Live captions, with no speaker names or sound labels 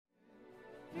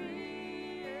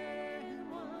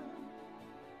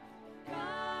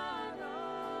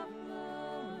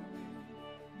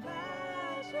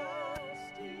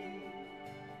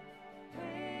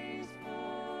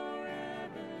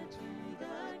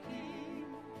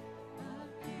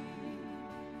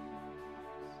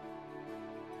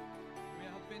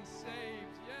and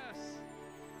saved. Yes.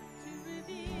 To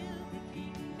reveal the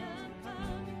kingdom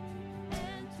come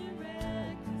and to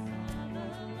reconcile the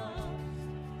lost,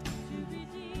 to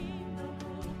redeem the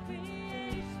whole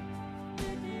creation who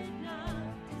did not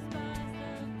despise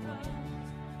the cross.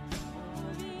 For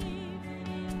even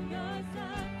in your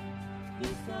Son, you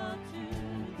saw to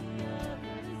the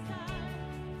other side,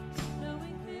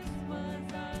 knowing this was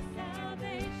our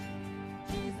salvation.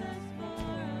 Jesus, for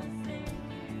our sake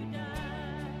you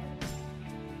died.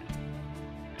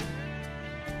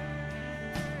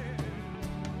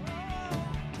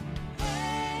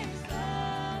 Praise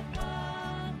the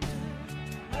Father,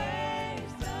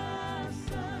 praise the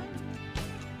Son,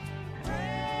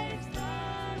 praise the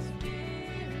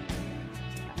Spirit,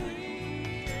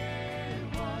 three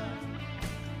in one.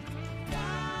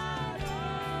 God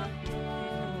of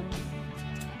glory,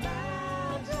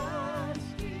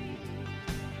 majesty,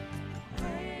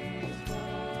 praise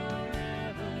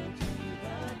forever to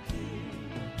the King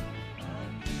of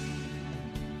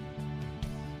Kings.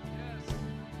 Yes.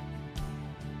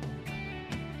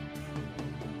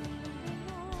 The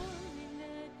morning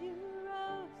that you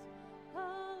rose,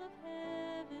 all of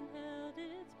heaven held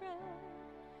its breath,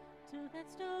 till that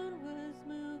stone was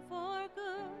moved for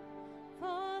good,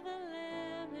 for the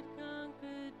Lamb had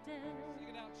conquered death. Sing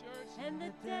it out, church. And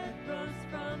the dead rose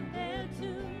from their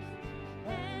tombs,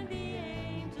 and the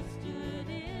angels stood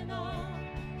in awe,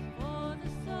 for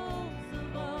the souls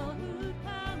of all who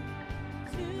come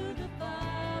to the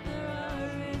Father are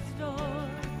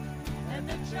restored. And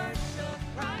the church of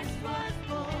Christ was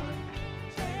born,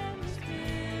 and the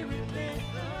Spirit lit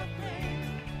the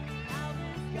flame. How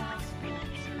this gospel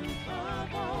truth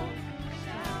of old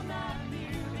shall not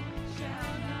mute,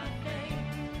 shall not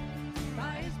fade.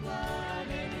 By His blood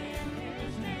and in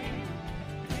His name,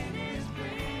 in His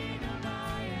freedom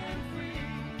I am free.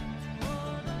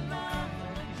 For the love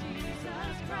of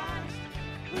Jesus Christ,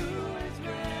 who has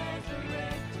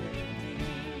resurrected me.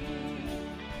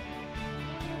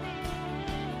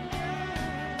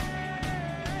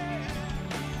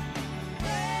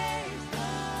 Praise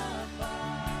the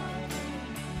Father,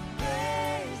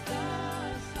 praise the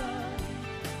Son,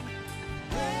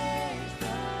 praise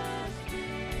the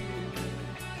Spirit,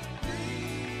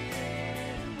 three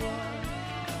in one.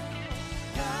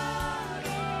 God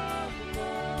of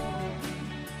glory,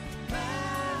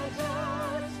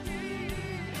 majesty,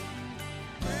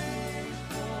 praise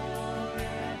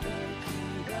forever to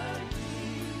the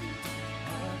King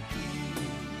of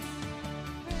Kings.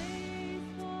 Praise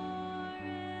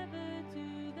forever to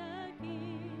the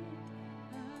King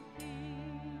of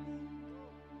Kings.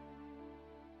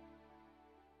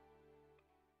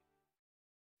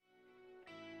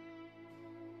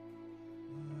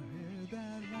 The hair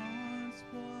that once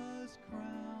was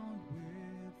crowned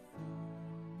with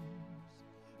thorns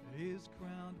is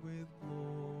crowned with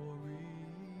glory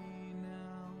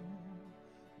now.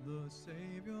 The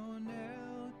Savior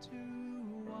knelt to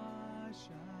wash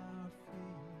our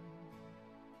feet.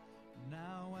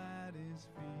 Now at His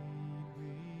feet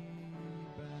we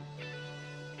bow.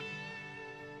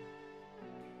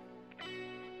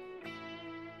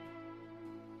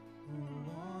 The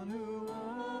one who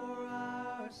wore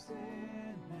our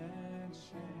sin and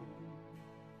shame,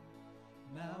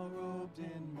 now robed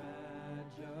in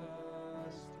majesty,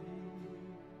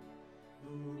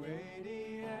 the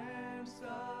radiance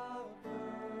of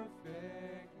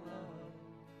perfect love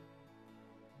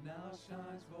now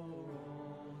shines for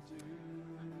all to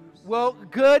see. Well,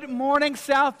 good morning,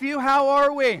 Southview. How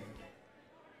are we?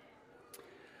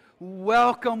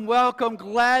 Welcome, welcome.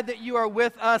 Glad that you are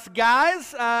with us,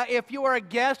 guys. If you are a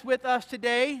guest with us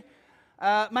today,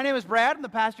 my name is Brad. I'm the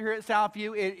pastor here at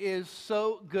Southview. It is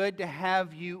so good to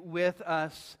have you with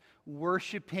us,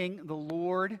 worshiping the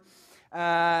Lord.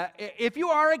 If you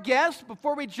are a guest,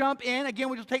 before we jump in, again,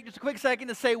 we'll just take just a quick second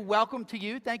to say welcome to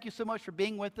you. Thank you so much for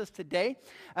being with us today.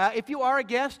 If you are a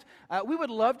guest, we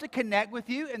would love to connect with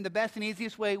you, and the best and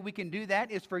easiest way we can do that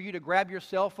is for you to grab your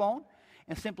cell phone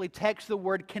and simply text the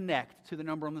word CONNECT to the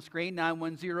number on the screen,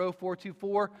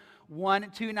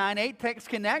 910-424-1298. Text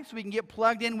CONNECT so we can get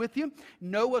plugged in with you,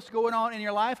 know what's going on in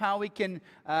your life, how we can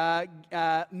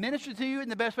minister to you in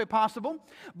the best way possible.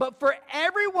 But for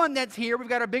everyone that's here, we've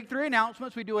got our big three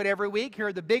announcements. We do it every week. Here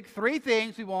are the big three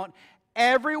things we want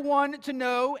everyone to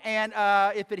know, and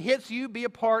if it hits you, be a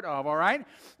part of, all right?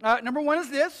 Number one is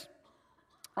this.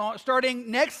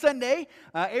 Starting next Sunday,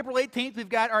 April 18th, we've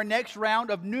got our next round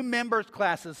of new members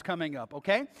classes coming up,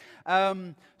 okay?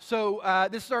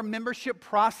 This is our membership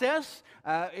process.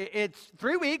 It's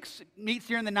 3 weeks, meets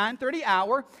here in the 9:30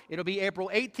 hour. It'll be April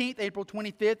 18th, April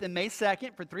 25th, and May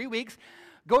 2nd for 3 weeks.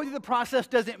 Going through the process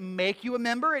doesn't make you a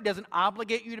member. It doesn't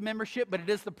obligate you to membership, but it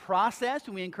is the process,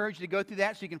 and we encourage you to go through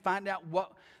that so you can find out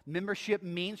what membership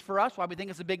means for us, why we think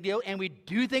it's a big deal, and we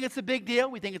do think it's a big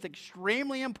deal. We think it's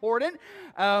extremely important.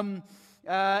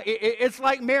 It's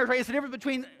like marriage, right? It's the difference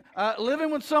between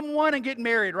living with someone and getting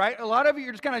married, right? A lot of you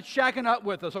are just kind of shacking up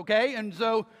with us, okay? And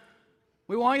so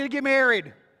we want you to get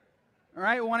married, all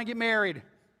right? We want to get married.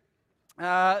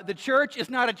 The church is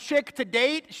not a chick to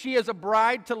date. She is a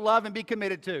bride to love and be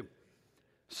committed to.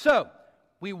 So,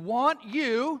 we want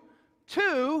you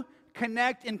to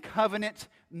connect in covenant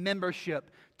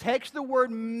membership. Text the word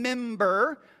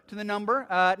member to the number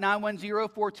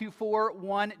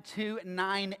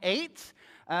 910-424-1298.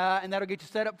 And that'll get you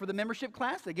set up for the membership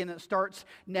class. Again, it starts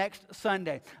next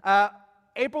Sunday.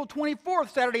 April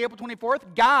 24th, Saturday, April 24th,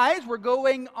 guys, we're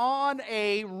going on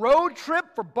a road trip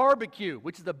for barbecue,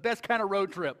 which is the best kind of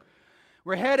road trip.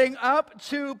 We're heading up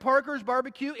to Parker's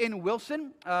Barbecue in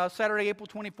Wilson, Saturday, April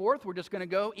 24th. We're just going to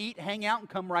go eat, hang out, and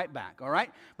come right back, all right?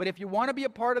 But if you want to be a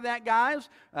part of that, guys,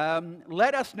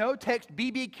 let us know. Text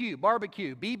BBQ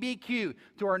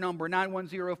to our number,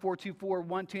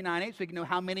 910-424-1298, so we can know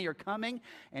how many are coming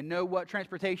and know what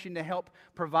transportation to help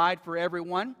provide for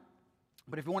everyone.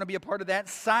 But if you want to be a part of that,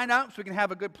 sign up so we can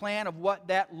have a good plan of what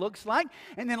that looks like.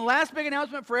 And then last big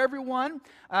announcement for everyone,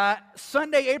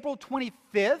 Sunday, April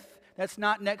 25th, that's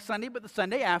not next Sunday, but the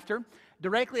Sunday after,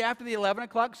 directly after the 11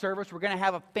 o'clock service, we're going to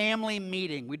have a family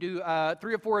meeting. We do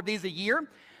 3 or 4 of these a year.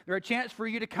 They're a chance for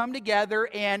you to come together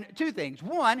and 2 things.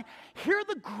 One, hear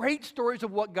the great stories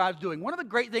of what God's doing. One of the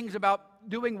great things about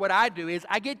doing what I do is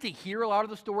I get to hear a lot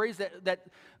of the stories that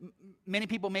many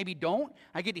people maybe don't.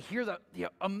 I get to hear the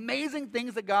amazing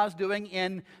things that God's doing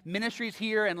in ministries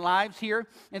here and lives here.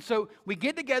 And so we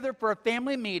get together for a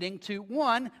family meeting to,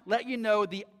 1, let you know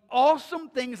the awesome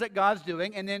things that God's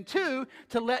doing, and then 2,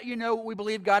 to let you know what we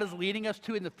believe God is leading us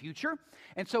to in the future.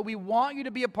 And so we want you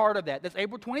to be a part of that. That's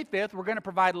April 25th. We're going to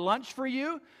provide lunch for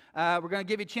you. We're going to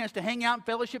give you a chance to hang out and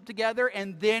fellowship together,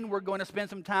 and then we're going to spend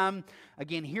some time,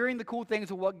 again, hearing the cool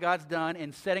things of what God's done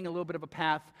and setting a little bit of a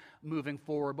path moving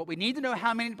forward. But we need to know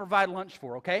how many to provide lunch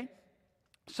for, okay?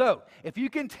 So if you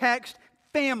can text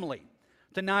family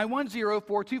to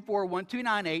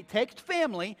 910-424-1298, text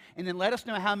family, and then let us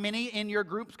know how many in your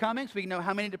group's coming so we can know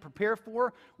how many to prepare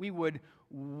for. We would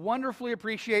wonderfully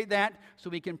appreciate that so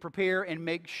we can prepare and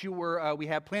make sure we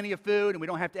have plenty of food and we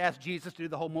don't have to ask Jesus to do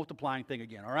the whole multiplying thing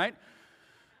again, all right?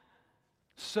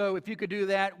 So if you could do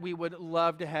that, we would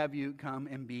love to have you come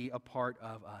and be a part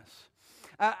of us.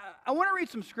 I want to read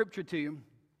some scripture to you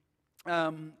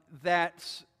that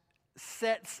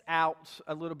sets out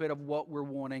a little bit of what we're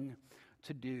wanting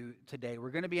to do today.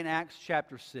 We're going to be in Acts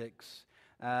chapter 6.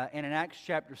 And in Acts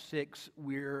chapter 6,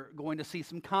 we're going to see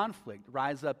some conflict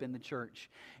rise up in the church.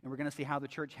 And we're going to see how the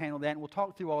church handled that. And we'll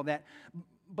talk through all of that.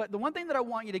 But the one thing that I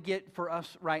want you to get for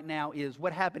us right now is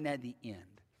what happened at the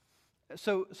end.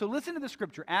 So listen to the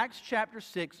scripture. Acts chapter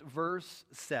 6, verse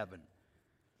 7.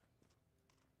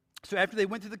 So after they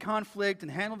went through the conflict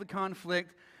and handled the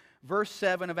conflict, verse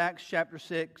 7 of Acts chapter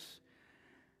 6,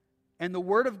 and the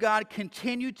word of God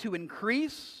continued to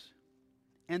increase,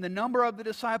 and the number of the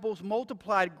disciples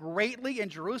multiplied greatly in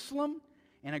Jerusalem,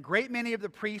 and a great many of the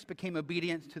priests became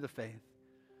obedient to the faith.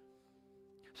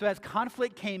 So as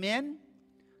conflict came in,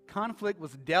 conflict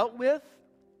was dealt with,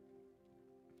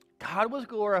 God was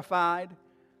glorified,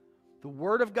 the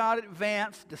word of God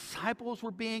advanced, disciples were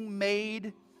being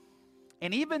made,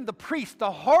 and even the priests,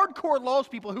 the hardcore lost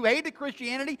people who hated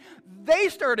Christianity, they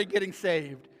started getting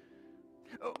saved.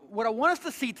 What I want us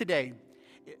to see today,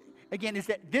 again, is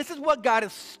that this is what God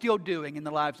is still doing in the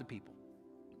lives of people.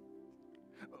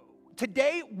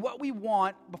 Today, what we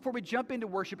want, before we jump into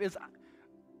worship, is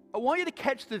I want you to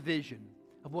catch the vision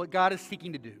of what God is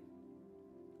seeking to do.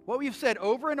 What we've said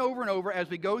over and over and over as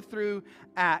we go through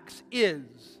Acts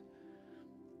is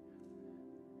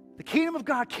the kingdom of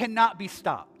God cannot be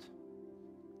stopped.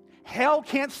 Hell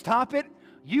can't stop it.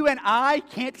 You and I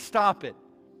can't stop it.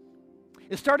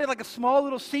 It started like a small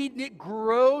little seed, and it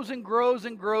grows and grows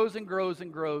and grows and grows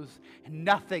and grows, and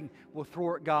nothing will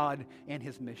thwart God and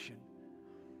His mission.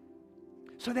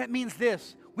 So that means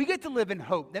this. We get to live in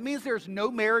hope. That means there's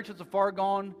no marriage that's a far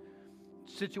gone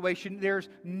situation. There's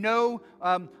no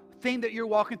thing that you're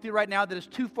walking through right now that is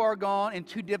too far gone and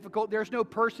too difficult. There's no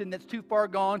person that's too far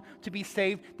gone to be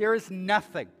saved. There is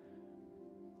nothing.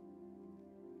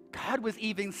 God was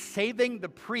even saving the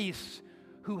priests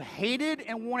who hated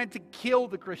and wanted to kill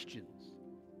the Christians.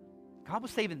 God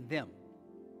was saving them.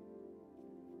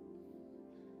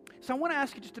 So I want to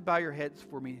ask you just to bow your heads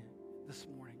for me this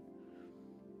morning.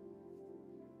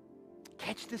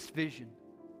 Catch this vision.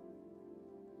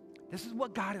 This is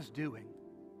what God is doing.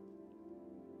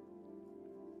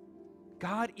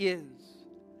 God is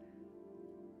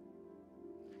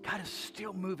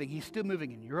still moving. He's still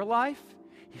moving in your life.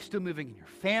 He's still moving in your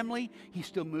family. He's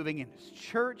still moving in His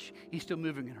church. He's still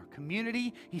moving in our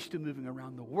community. He's still moving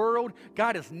around the world.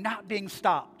 God is not being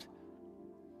stopped.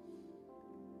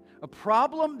 A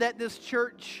problem that this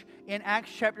church in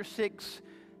Acts chapter 6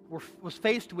 was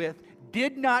faced with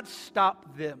did not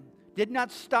stop them. Did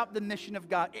not stop the mission of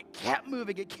God. It kept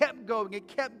moving. It kept going. It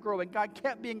kept growing. God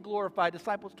kept being glorified.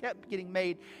 Disciples kept getting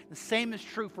made. The same is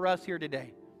true for us here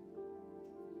today.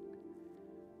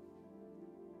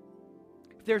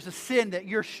 If there's a sin that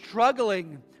you're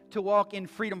struggling to walk in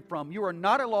freedom from, you are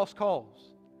not a lost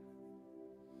cause.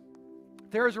 If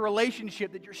there is a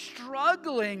relationship that you're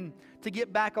struggling to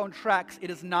get back on tracks, it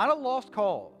is not a lost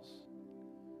cause.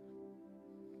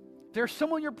 If there's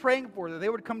someone you're praying for that they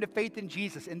would come to faith in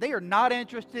Jesus and they are not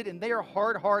interested and they are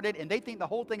hard-hearted and they think the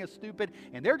whole thing is stupid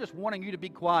and they're just wanting you to be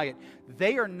quiet,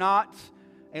 they are not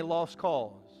a lost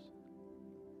cause.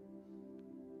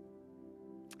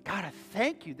 God, I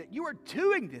thank you that you are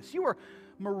doing this. You are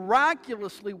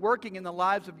miraculously working in the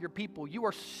lives of your people. You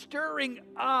are stirring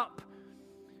up.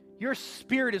 Your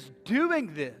Spirit is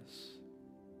doing this.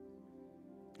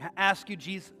 I ask you,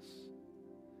 Jesus,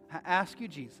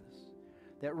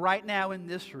 that right now in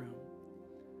this room,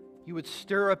 you would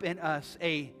stir up in us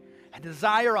a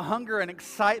desire, a hunger, an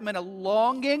excitement, a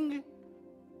longing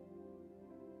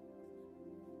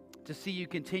to see you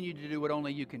continue to do what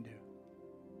only you can do.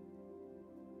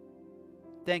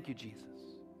 Thank you, Jesus.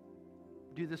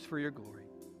 Do this for your glory.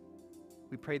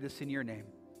 We pray this in your name.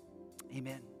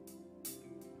 Amen.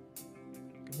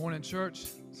 Good morning, church.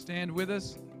 Stand with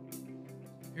us.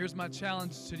 Here's my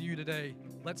challenge to you today.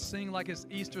 Let's sing like it's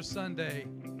Easter Sunday,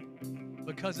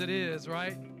 because it is,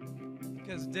 right?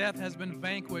 Because death has been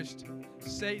vanquished,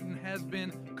 Satan has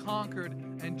been conquered,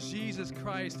 and Jesus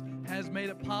Christ has made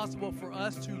it possible for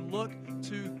us to look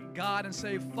to God and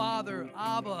say, Father,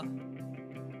 Abba.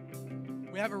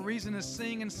 We have a reason to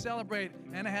sing and celebrate,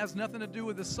 and it has nothing to do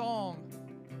with the song.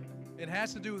 It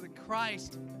has to do with that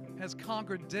Christ has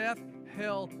conquered death,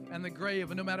 hell, and the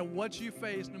grave. And no matter what you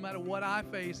face, no matter what I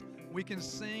face, we can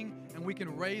sing and we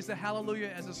can raise the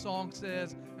hallelujah, as the song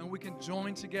says, and we can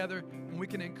join together and we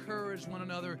can encourage one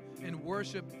another in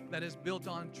worship that is built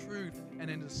on truth and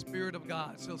in the Spirit of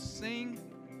God. So sing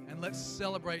and let's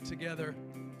celebrate together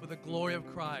for the glory of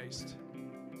Christ.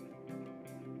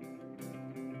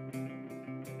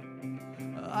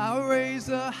 I'll raise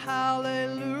a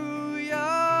hallelujah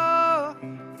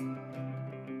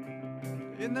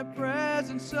in the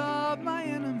presence of my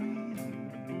enemies.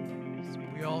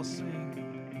 We all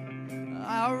sing.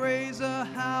 I'll raise a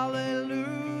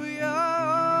hallelujah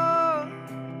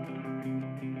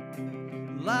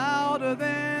louder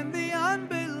than the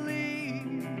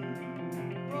unbelief.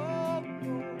 Oh,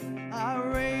 I'll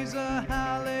raise a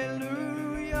hallelujah.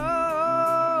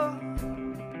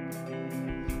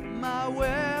 My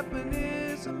weapon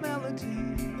is a melody.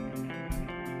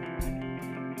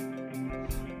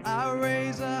 I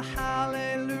raise a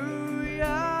hallelujah.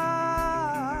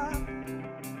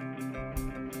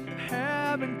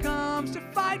 Heaven comes to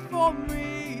fight for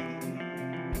me.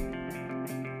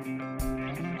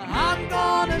 I'm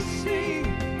gonna sing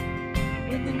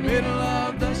in the middle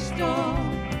of the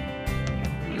storm.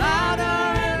 Louder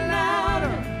and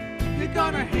louder, you're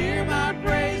gonna hear my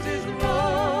praises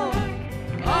roar.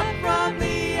 Up from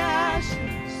the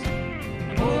ashes,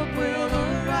 hope will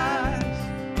arise.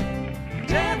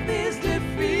 Death is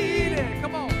defeated.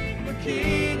 Come on. The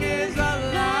King is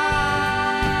alive.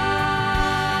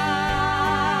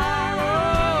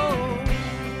 Oh.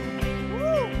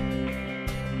 Woo.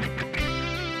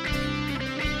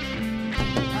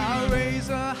 I'll raise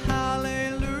a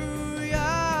hallelujah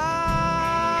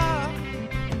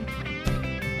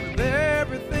with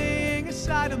everything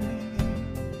inside of me.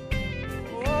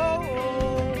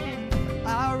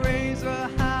 I'll raise a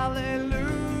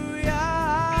hallelujah.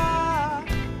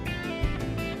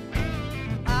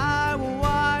 I will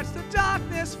watch the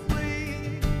darkness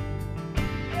flee.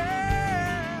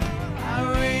 Yeah.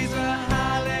 I'll raise a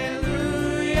hallelujah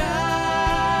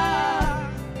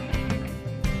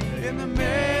in the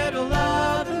middle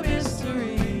of the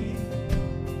mystery.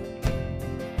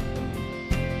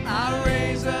 I'll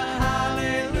raise a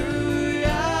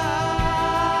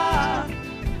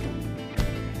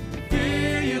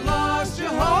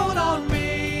hold on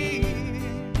me,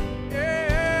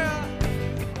 yeah.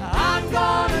 I'm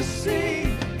gonna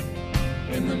sing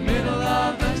in the middle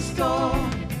of the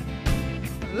storm.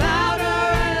 Louder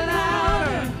and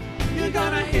louder, you're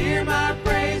gonna hear my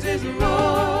praises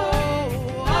roar.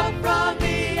 Up from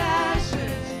the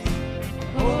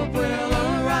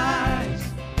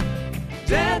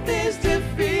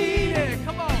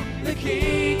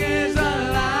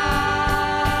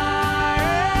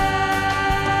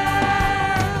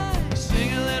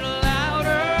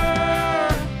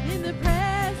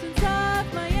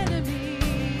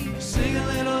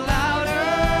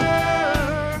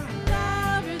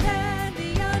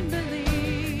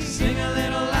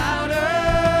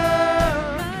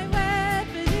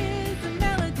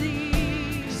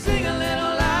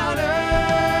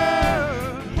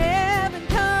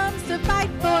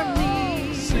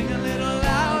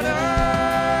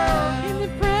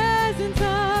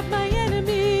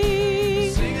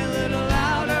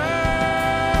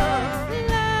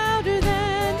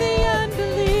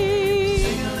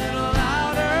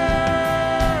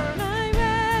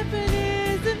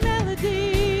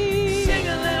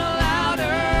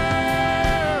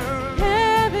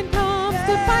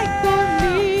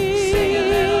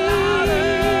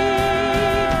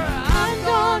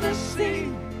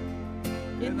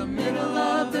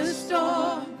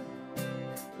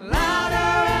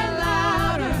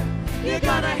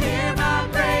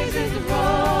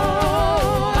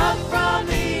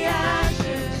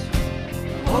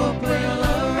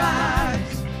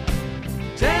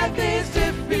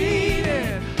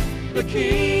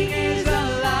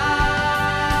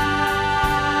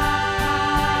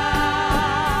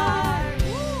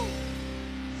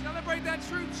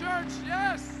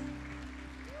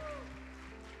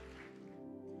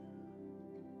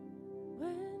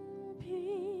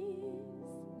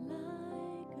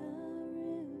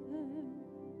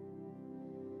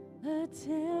attends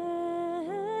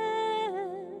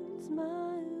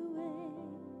my way.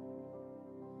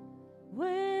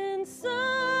 When sorrows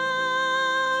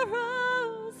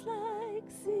like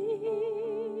sea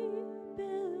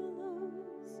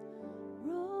billows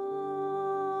roll,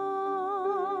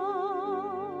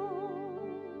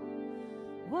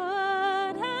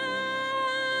 whatever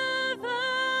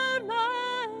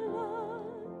my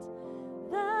lot,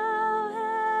 thou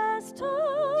hast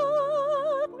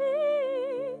told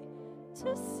me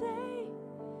to say,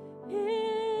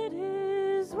 it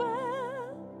is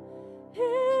well,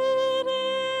 it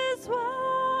is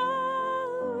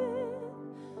well with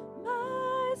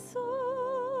my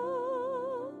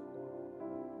soul.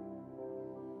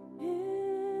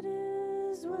 It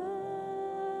is well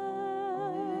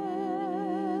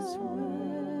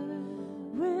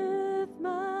with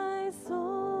my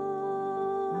soul.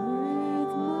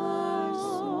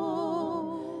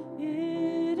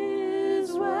 It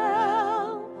is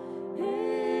well,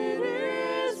 it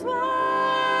is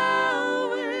well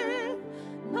with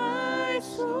my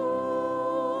soul.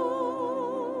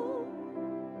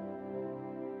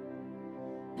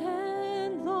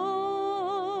 And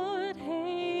Lord,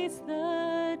 haste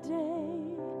the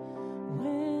day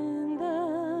when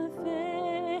the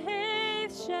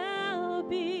faith shall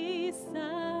be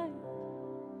sight,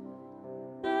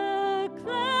 the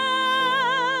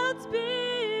clouds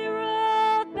be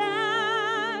rolled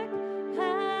back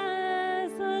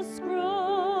as a scroll,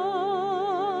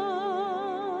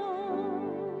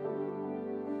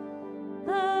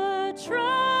 the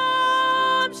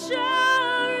trump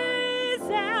shall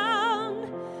resound,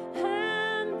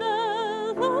 and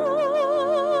the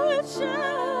Lord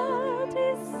shall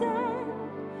descend.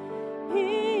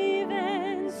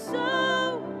 Even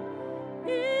so,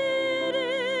 it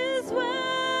is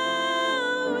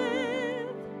well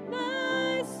with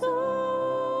my soul.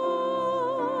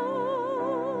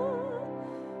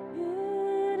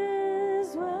 It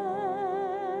is well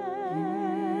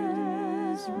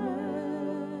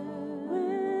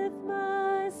with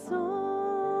my soul.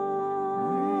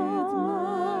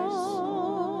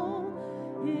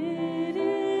 It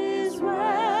is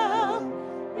well,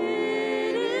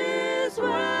 it is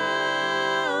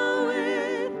well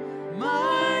with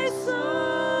my soul.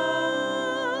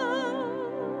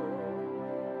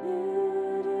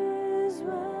 It is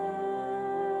well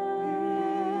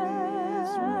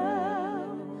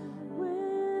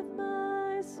with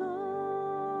my soul.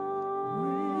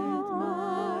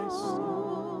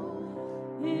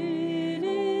 It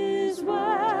is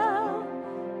well,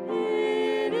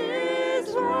 it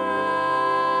is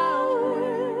well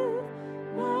with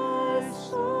my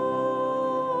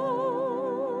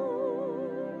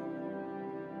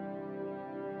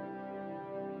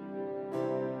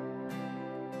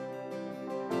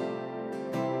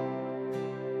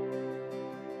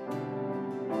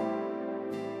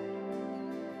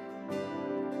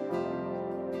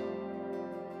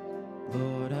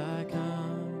Lord, I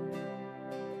come,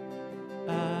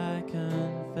 I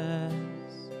confess,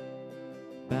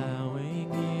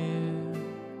 bowing here,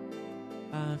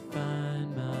 I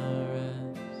find my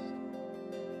rest,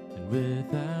 and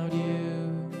without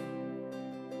you,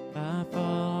 I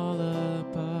fall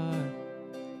apart.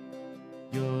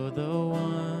 You're the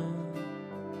one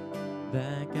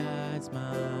that guides my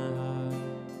heart.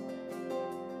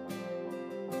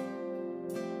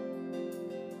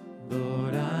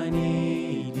 Lord, I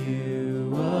need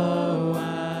you, oh,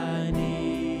 I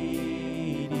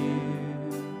need you.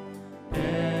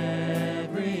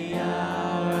 Every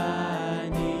hour I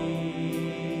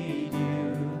need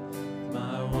you.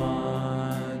 My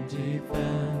one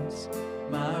defense,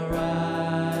 my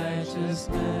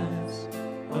righteousness.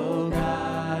 Oh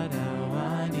God, how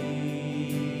I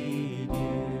need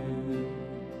you.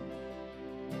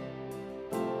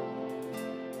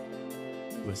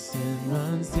 Where sin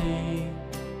runs deep,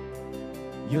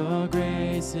 your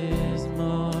grace is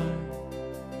more.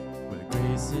 Where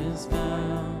grace is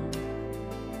found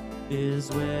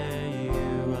is where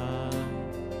you are.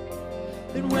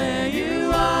 And where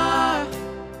you are,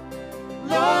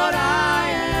 Lord, I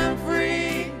am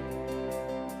free.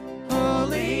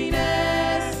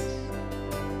 Holiness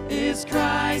is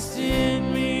Christ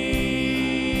in me.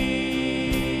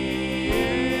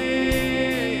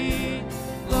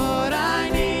 Lord, I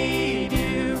need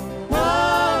you.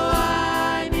 Oh,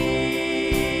 I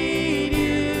need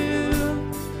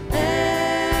you.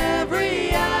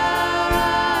 Every hour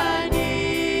I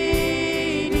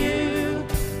need you.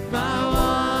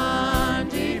 My one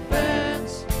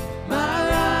defense,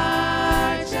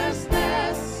 my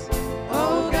righteousness.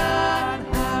 Oh God,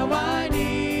 how I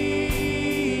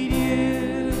need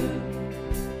you.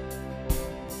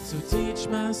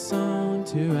 my song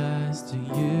to rise to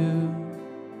you.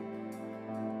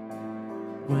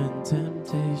 When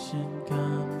temptation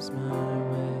comes my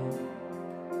way,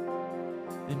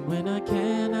 and when I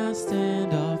cannot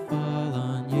stand, I'll fall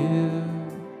on you.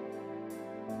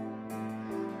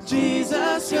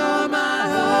 Jesus, you're my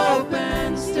hope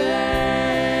and stay.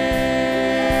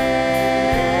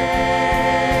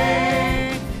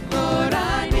 Lord,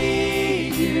 I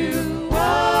need you.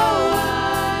 Oh,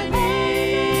 I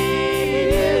need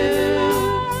you.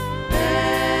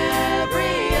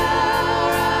 Every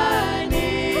hour I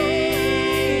need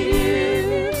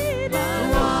you. My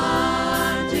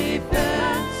one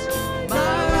defense,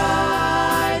 my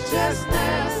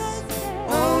righteousness.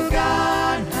 Oh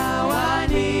God, how I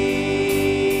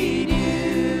need you.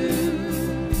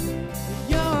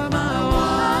 You're my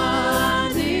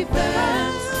one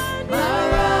defense, my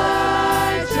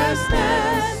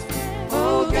righteousness.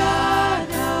 Oh God,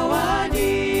 how I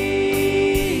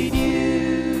need you.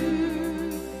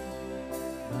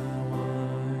 My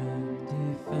one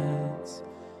defense,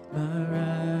 my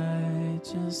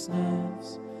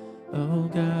righteousness. Oh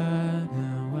God,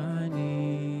 how I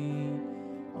need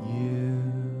you.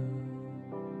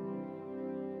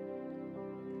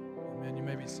 Amen. You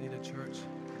may be seated, church.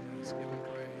 Let's give him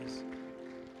praise.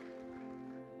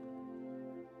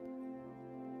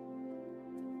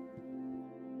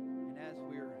 And as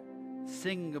we're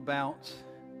singing about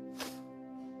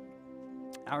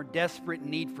our desperate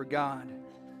need for God,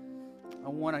 I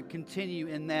want to continue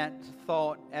in that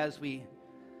thought as we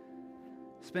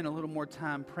spend a little more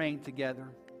time praying together.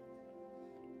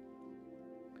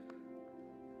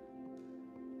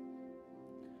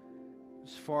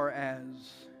 As far as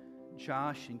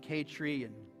Josh and Katrie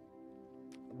and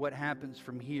what happens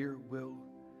from here, we'll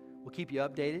keep you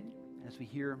updated as we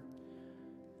hear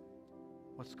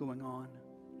what's going on.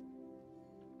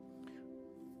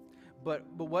 But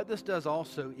what this does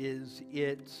also is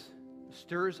it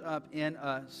stirs up in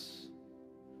us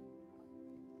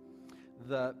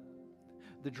the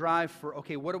drive for,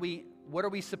 okay, what are we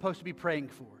supposed to be praying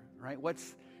for, right?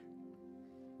 What's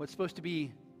supposed to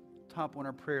be top on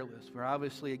our prayer list? Where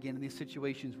obviously, again, in these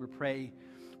situations, we prayed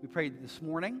this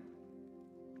morning,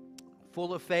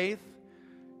 full of faith,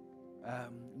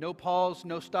 no pause,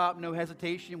 no stop, no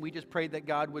hesitation. We just prayed that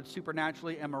God would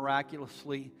supernaturally and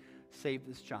miraculously save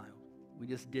this child. We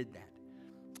just did that.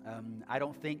 I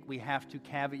don't think we have to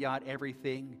caveat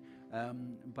everything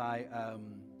by,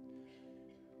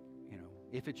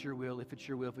 if it's your will, if it's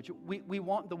your will, if it's your... We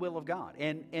want the will of God.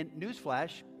 And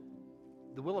newsflash,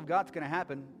 the will of God's going to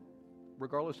happen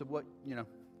regardless of what,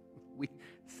 we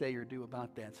say or do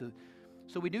about that.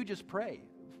 So we do just pray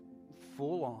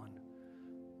full on.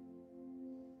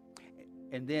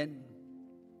 And then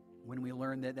when we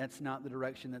learn that that's not the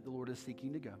direction that the Lord is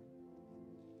seeking to go,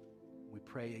 we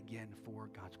pray again for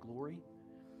God's glory.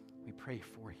 We pray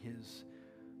for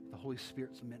the Holy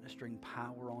Spirit's ministering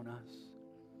power on us.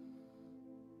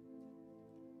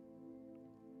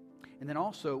 And then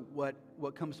also what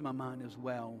comes to my mind as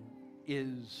well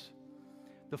is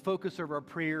the focus of our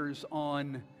prayers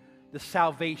on the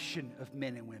salvation of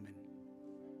men and women.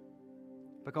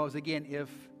 Because again, if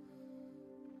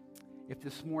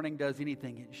this morning does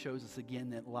anything, it shows us again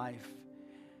that life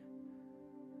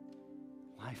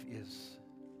is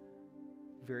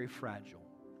very fragile.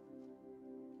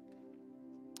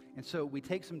 And so we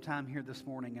take some time here this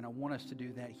morning, and I want us to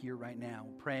do that here right now,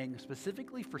 praying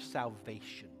specifically for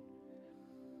salvation.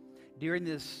 During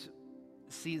this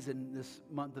season, this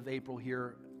month of April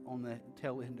here on the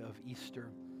tail end of Easter,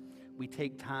 we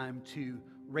take time to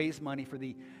raise money for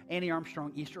the Annie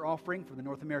Armstrong Easter offering for the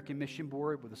North American Mission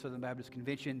Board with the Southern Baptist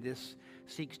Convention. This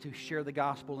seeks to share the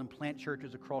gospel and plant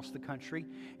churches across the country,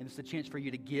 and it's a chance for you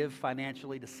to give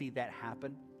financially to see that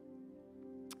happen.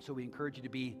 So we encourage you to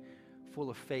be full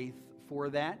of faith for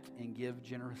that and give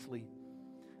generously.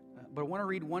 But I want to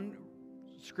read one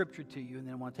scripture to you, and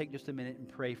then I want to take just a minute and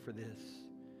pray for this.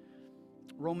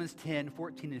 Romans 10,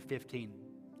 14 and 15.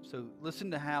 So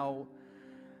listen to how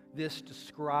this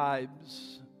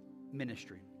describes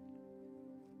ministry.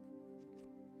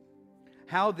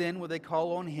 How then will they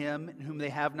call on him in whom they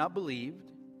have not believed?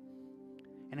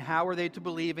 And how are they to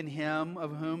believe in him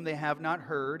of whom they have not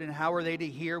heard? And how are they to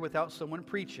hear without someone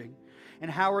preaching?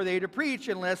 And how are they to preach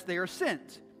unless they are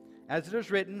sent? As it is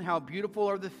written, how beautiful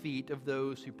are the feet of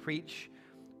those who preach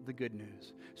the good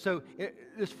news. So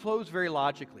this flows very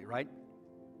logically, right?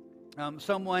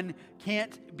 Someone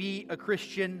can't be a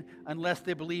Christian unless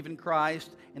they believe in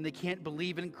Christ, and they can't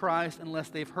believe in Christ unless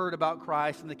they've heard about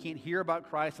Christ, and they can't hear about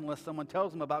Christ unless someone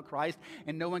tells them about Christ,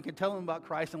 and no one can tell them about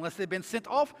Christ unless they've been sent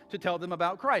off to tell them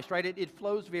about Christ, right? It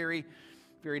flows very,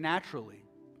 very naturally.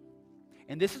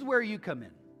 And this is where you come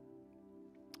in.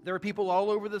 There are people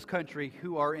all over this country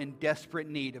who are in desperate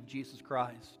need of Jesus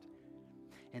Christ.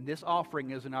 And this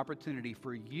offering is an opportunity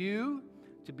for you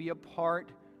to be a part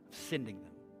of sending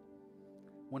them.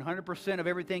 100% of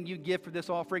everything you give for this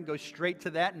offering goes straight to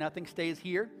that. Nothing stays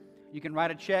here. You can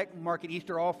write a check, mark it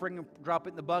Easter offering, and drop it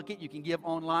in the bucket. You can give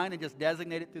online and just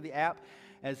designate it through the app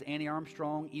as Annie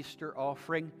Armstrong Easter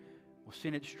offering. We'll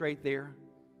send it straight there.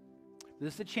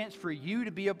 This is a chance for you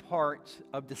to be a part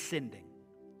of the sending,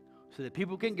 so that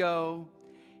people can go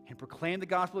and proclaim the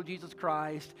gospel of Jesus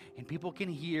Christ, and people can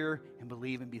hear and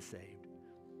believe and be saved.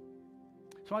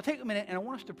 So I'll take a minute, and I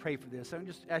want us to pray for this. I'll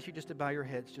just ask you just to bow your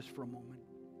heads just for a moment.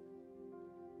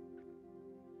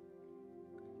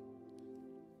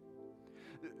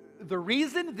 The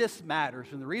reason this matters,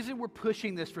 and the reason we're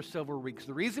pushing this for several weeks,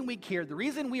 the reason we care, the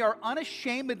reason we are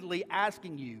unashamedly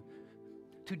asking you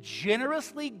to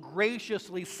generously,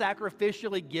 graciously,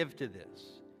 sacrificially give to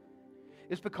this,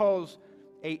 is because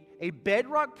a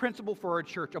bedrock principle for our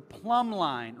church, a plumb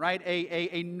line, right,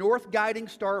 a north guiding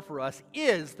star for us,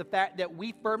 is the fact that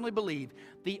we firmly believe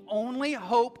the only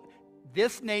hope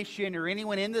this nation or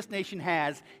anyone in this nation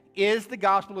has is the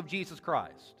gospel of Jesus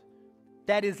Christ.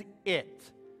 That is it.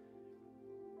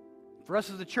 For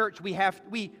us as a church, we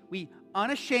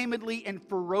unashamedly and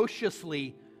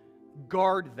ferociously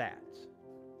guard that.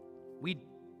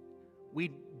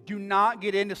 We do not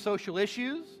get into social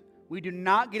issues. We do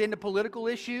not get into political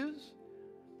issues.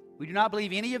 We do not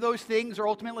believe any of those things are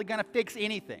ultimately going to fix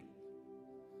anything.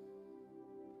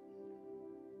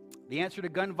 The answer to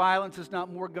gun violence is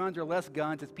not more guns or less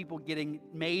guns. It's people getting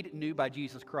made new by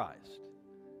Jesus Christ.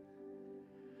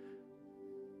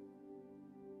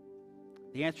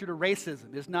 The answer to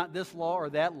racism is not this law or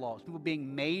that law. It's people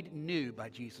being made new by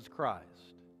Jesus Christ.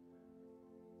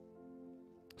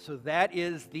 So that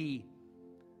is the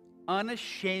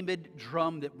unashamed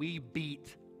drum that we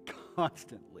beat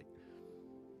constantly.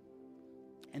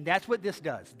 And that's what this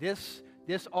does. This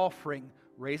offering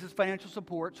raises financial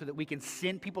support so that we can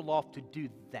send people off to do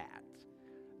that.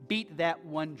 Beat that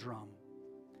one drum.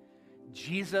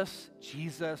 Jesus,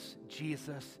 Jesus,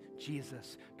 Jesus,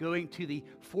 Jesus. Going to the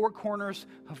four corners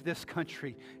of this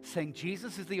country, saying,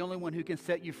 Jesus is the only one who can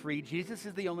set you free. Jesus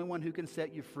is the only one who can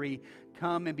set you free.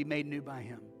 Come and be made new by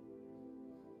Him.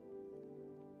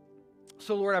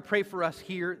 So, Lord, I pray for us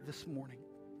here this morning.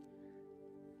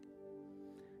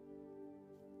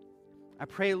 I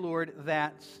pray, Lord,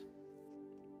 that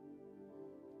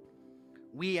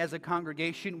we as a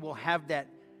congregation will have that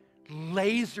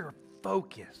laser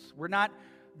focus. We're not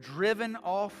driven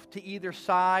off to either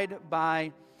side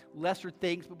by lesser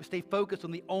things, but we stay focused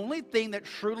on the only thing that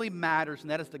truly matters, and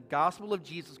that is the gospel of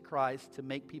Jesus Christ to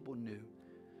make people new.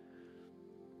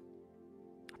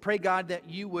 I pray, God, that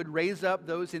you would raise up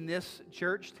those in this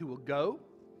church who will go.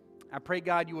 I pray,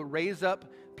 God, you will raise up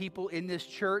people in this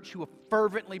church who will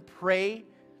fervently pray.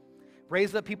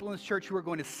 Raise up people in this church who are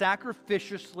going to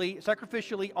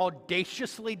sacrificially,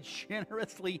 audaciously,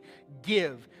 generously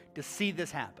give to see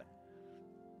this happen.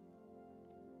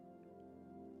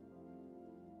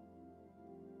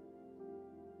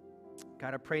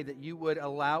 God, I pray that you would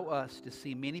allow us to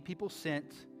see many people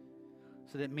sent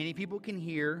so that many people can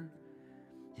hear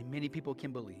and many people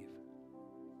can believe.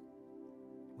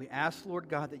 We ask, Lord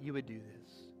God, that you would do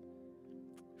this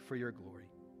for your glory.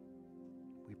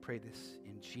 We pray this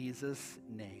in Jesus'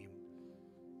 name.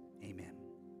 Amen.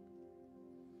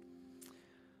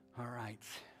 All right.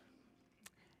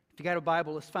 If you got a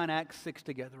Bible, let's find Acts 6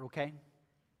 together, okay?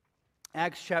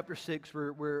 Acts chapter 6,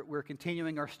 we're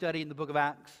continuing our study in the book of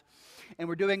Acts. And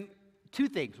we're doing two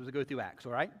things as we go through Acts,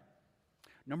 all right?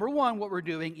 Number one, what we're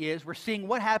doing is we're seeing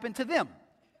what happened to them,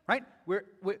 right?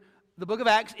 The book of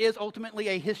Acts is ultimately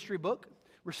a history book.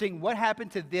 We're seeing what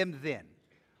happened to them then,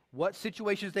 what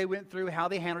situations they went through, how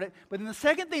they handled it. But then the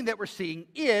second thing that we're seeing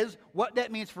is what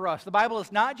that means for us. The Bible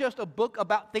is not just a book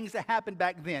about things that happened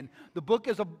back then. The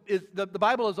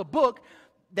Bible is a book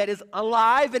that is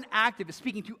alive and active. It's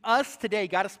speaking to us today.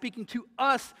 God is speaking to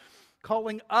us,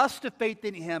 calling us to faith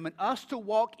in Him and us to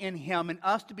walk in Him and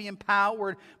us to be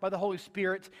empowered by the Holy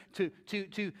Spirit to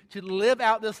live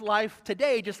out this life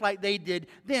today just like they did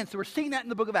then. So we're seeing that in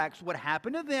the book of Acts, what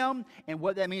happened to them and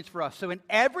what that means for us. So in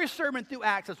every sermon through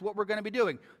Acts, that's what we're going to be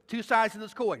doing. Two sides of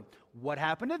this coin. What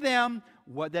happened to them,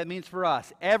 what that means for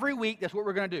us. Every week, that's what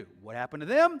we're going to do. What happened to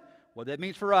them, what that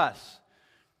means for us.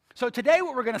 So today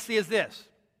what we're going to see is this.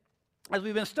 As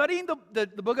we've been studying the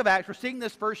book of Acts, we're seeing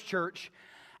this first church.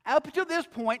 Up to this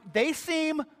point, they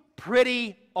seem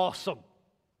pretty awesome.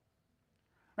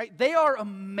 Right? They are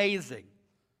amazing.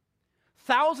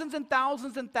 thousands and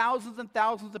thousands and thousands and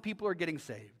thousands of people are getting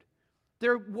saved.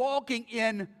 They're walking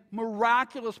in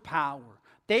miraculous power.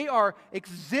 They are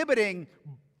exhibiting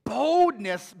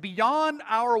boldness beyond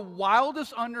our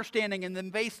wildest understanding in the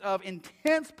face of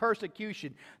intense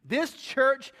persecution. This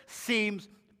church seems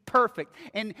perfect.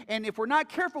 And if we're not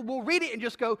careful, we'll read it and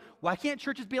just go, why can't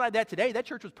churches be like that today? That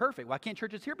church was perfect. Why can't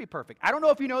churches here be perfect? I don't know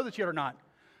if you know this yet or not.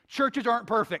 Churches aren't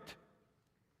perfect.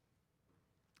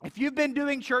 If you've been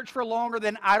doing church for longer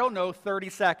than, 30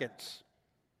 seconds,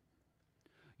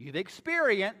 you've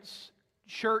experienced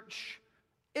church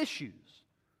issues,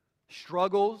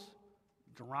 struggles,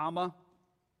 drama.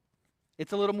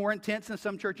 It's a little more intense in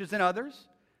some churches than others.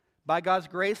 By God's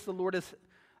grace, the Lord has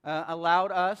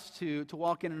allowed us to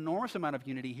walk in an enormous amount of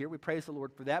unity here. We praise the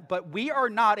Lord for that. But we are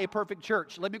not a perfect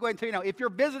church. Let me go ahead and tell you now, if you're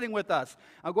visiting with us,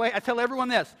 I tell everyone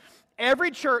this.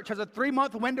 Every church has a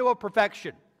 3-month window of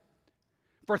perfection.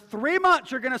 For 3 months,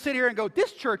 you're going to sit here and go,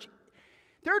 this church,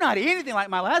 they're not anything like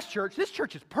my last church. This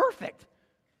church is perfect.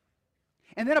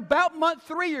 And then about month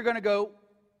 3, you're going to go,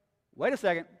 wait a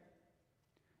second.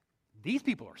 These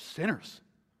people are sinners.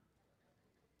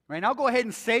 Right? And I'll go ahead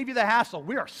and save you the hassle.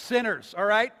 We are sinners, all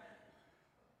right?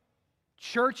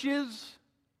 Churches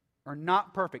are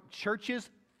not perfect. Churches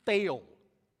fail.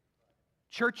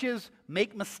 Churches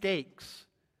make mistakes.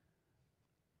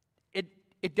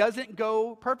 It doesn't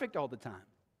go perfect all the time.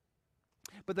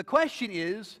 But the question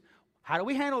is, how do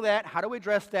we handle that? How do we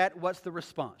address that? What's the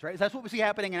response, right? That's what we see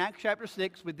happening in Acts chapter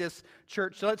 6 with this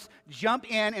church. So let's jump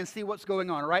in and see what's going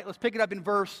on, all right? Let's pick it up in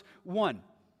verse 1.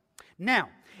 Now,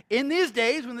 in these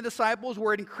days when the disciples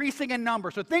were increasing in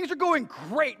number, so things are going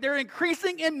great. They're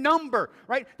increasing in number,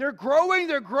 right? They're growing,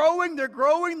 they're growing, they're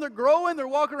growing, they're growing. They're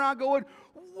walking around going,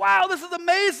 wow, this is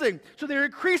amazing. So they're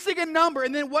increasing in number.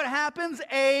 And then what happens?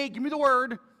 Give me the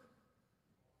word.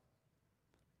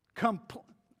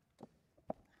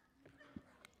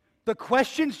 The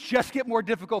questions just get more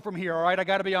difficult from here, all right? I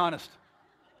got to be honest.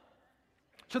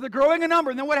 So they're growing in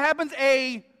number. And then what happens?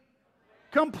 A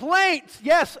complaint.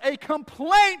 Yes, a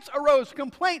complaint arose.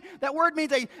 Complaint. That word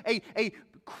means a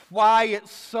quiet,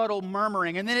 subtle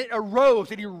murmuring. And then it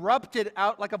arose. It erupted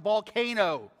out like a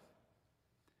volcano.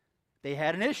 They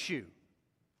had an issue.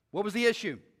 What was the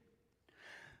issue?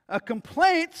 A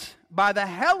complaint by the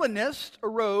Hellenists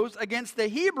arose against the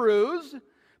Hebrews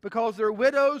because their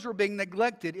widows were being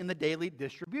neglected in the daily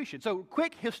distribution. So,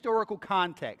 quick historical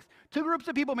context. 2 groups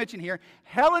of people mentioned here,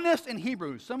 Hellenists and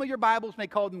Hebrews. Some of your Bibles may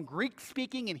call them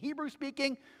Greek-speaking and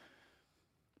Hebrew-speaking,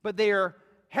 but they are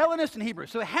Hellenists and Hebrews.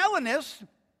 So, Hellenists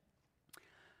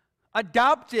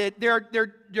adopted,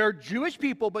 they're Jewish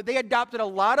people, but they adopted a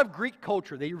lot of Greek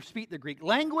culture. They speak the Greek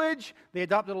language. They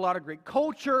adopted a lot of Greek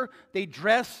culture. They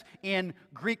dress in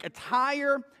Greek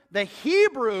attire. The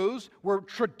Hebrews were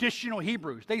traditional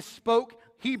Hebrews. They spoke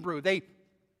Hebrew. They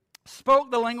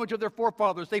spoke the language of their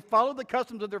forefathers. They followed the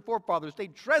customs of their forefathers. They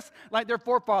dressed like their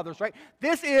forefathers, right?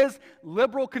 This is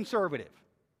liberal conservative,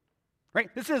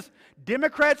 right? This is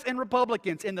Democrats and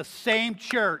Republicans in the same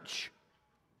church,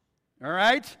 all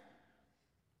right?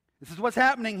 This is what's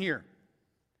happening here.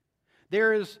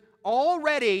 There is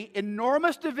already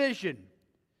enormous division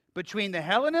between the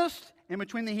Hellenists and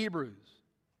between the Hebrews.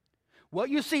 What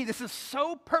you see, this is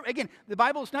so perfect. Again, the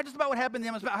Bible is not just about what happened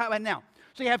then, it's about how it happened now.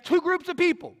 So you have 2 groups of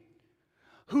people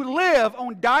who live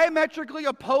on diametrically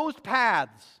opposed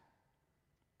paths.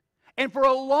 And for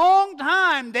a long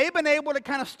time, they've been able to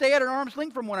kind of stay at an arm's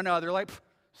length from one another. Like,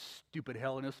 stupid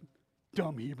Hellenists,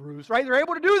 dumb Hebrews, right? They're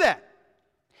able to do that.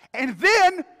 And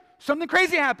then something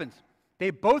crazy happens.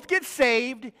 They both get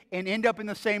saved and end up in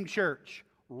the same church.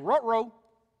 Ruh-roh.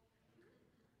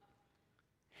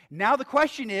 Now the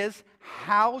question is,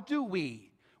 how do we,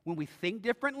 when we think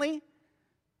differently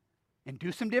and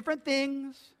do some different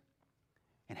things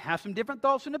and have some different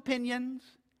thoughts and opinions,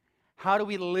 how do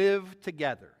we live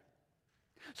together?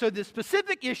 So the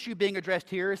specific issue being addressed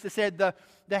here is that said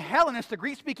the Hellenists, the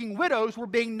Greek-speaking widows, were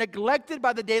being neglected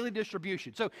by the daily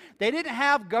distribution. So they didn't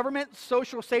have government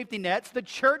social safety nets. The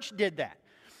church did that.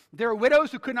 There are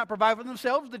widows who could not provide for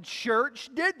themselves. The church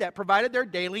did that, provided their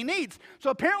daily needs. So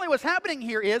apparently what's happening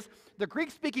here is the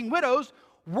Greek-speaking widows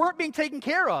weren't being taken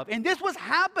care of. And this was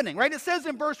happening, right? It says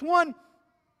in verse 1,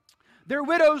 their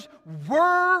widows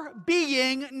were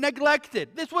being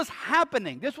neglected. This was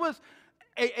happening. This was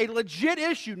a legit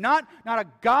issue, not a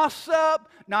gossip,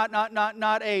 not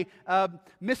a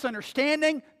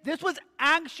misunderstanding. This was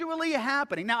actually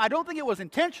happening. Now, I don't think it was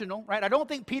intentional, right? I don't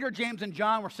think Peter, James, and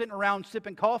John were sitting around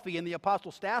sipping coffee in the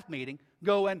apostle staff meeting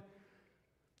going,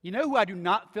 you know who I do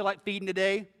not feel like feeding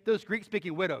today? Those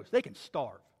Greek-speaking widows. They can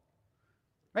starve.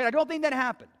 Right? I don't think that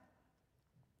happened.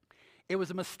 It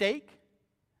was a mistake.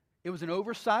 It was an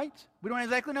oversight. We don't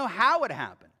exactly know how it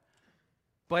happened,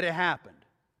 but it happened.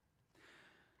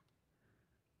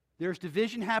 There's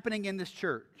division happening in this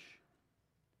church.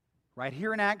 Right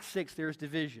here in Acts 6, there's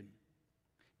division.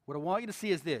 What I want you to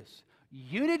see is this.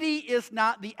 Unity is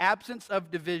not the absence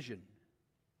of division.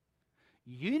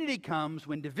 Unity comes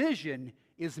when division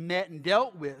is met and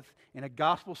dealt with in a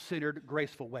gospel-centered,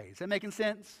 graceful way. Is that making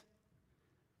sense?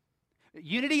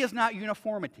 Unity is not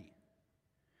uniformity.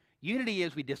 Unity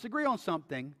is we disagree on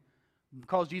something.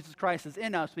 Because Jesus Christ is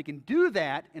in us, we can do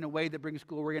that in a way that brings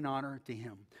glory and honor to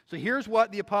Him. So here's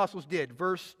what the apostles did.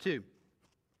 Verse 2.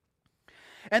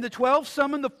 And the 12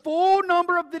 summoned the full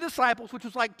number of the disciples, which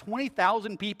was like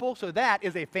 20,000 people. So that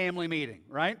is a family meeting,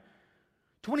 right?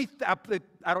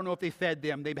 I don't know if they fed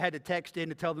them. They had to text in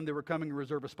to tell them they were coming to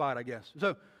reserve a spot, I guess.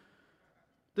 So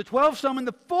the 12 summoned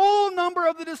the full number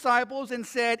of the disciples and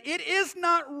said, it is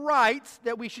not right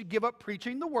that we should give up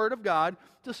preaching the word of God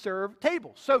to serve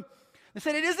tables. So they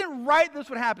said it isn't right this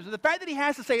would happen. So the fact that he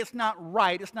has to say it's not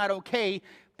right, it's not okay,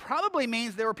 probably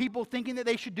means there were people thinking that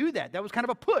they should do that. That was kind of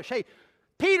a push. Hey,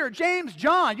 Peter, James,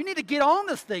 John, you need to get on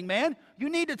this thing, man. You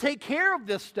need to take care of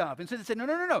this stuff. And so they said,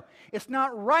 no. It's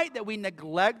not right that we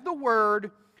neglect the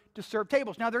word to serve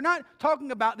tables. Now, they're not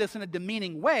talking about this in a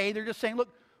demeaning way. They're just saying,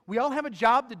 look, we all have a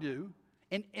job to do,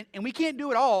 and we can't do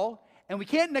it all, and we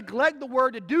can't neglect the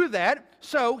word to do that.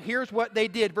 So here's what they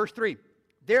did. Verse 3.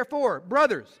 Therefore,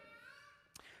 brothers,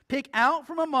 pick out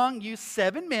from among you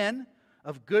 7 men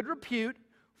of good repute,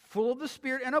 full of the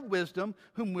Spirit and of wisdom,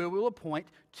 whom we will appoint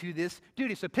to this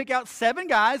duty. So pick out 7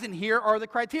 guys, and here are the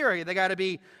criteria. They got to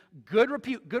be good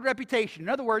repute, good reputation. In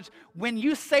other words, when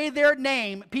you say their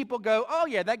name, people go, oh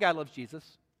yeah, that guy loves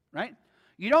Jesus, right?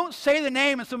 You don't say the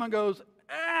name and someone goes,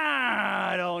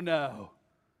 I don't know.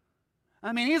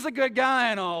 I mean, he's a good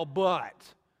guy and all, but,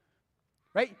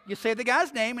 right? You say the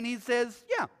guy's name, and he says,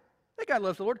 yeah, that guy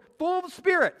loves the Lord. Full of the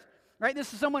Spirit. Right?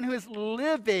 This is someone who is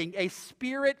living a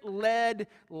Spirit-led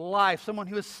life, someone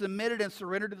who is submitted and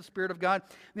surrendered to the Spirit of God,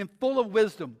 and then full of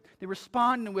wisdom. They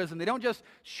respond in wisdom. They don't just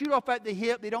shoot off at the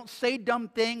hip. They don't say dumb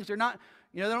things. They're not,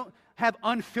 they don't have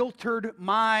unfiltered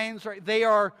minds. Right? They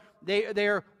are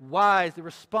wise. They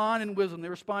respond in wisdom. They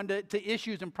respond to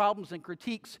issues and problems and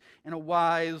critiques in a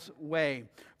wise way.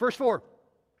 Verse 4.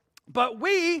 But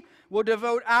we will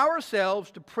devote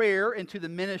ourselves to prayer and to the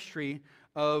ministry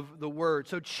of the word.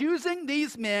 So choosing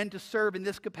these men to serve in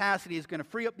this capacity is going to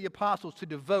free up the apostles to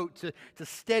devote, to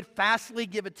steadfastly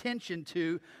give attention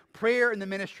to prayer and the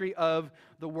ministry of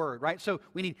the word, right? So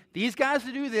we need these guys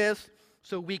to do this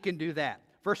so we can do that.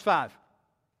 Verse 5.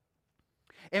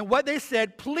 And what they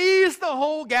said pleased the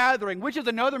whole gathering, which is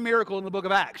another miracle in the book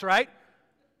of Acts, right?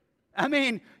 I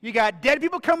mean, you got dead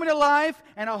people coming to life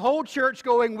and a whole church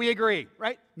going, we agree,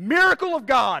 right? Miracle of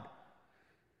God.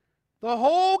 The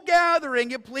whole gathering,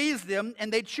 it pleased them,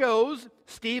 and they chose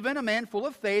Stephen, a man full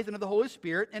of faith and of the Holy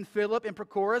Spirit, and Philip, and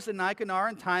Prochorus, and Nicanor,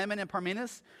 and Timon, and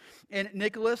Parmenas, and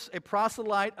Nicholas, a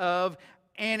proselyte of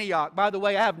Antioch. By the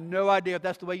way, I have no idea if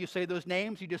that's the way you say those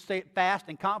names. You just say it fast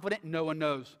and confident, and no one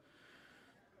knows.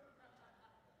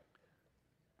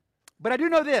 But I do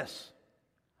know this.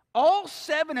 All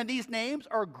 7 of these names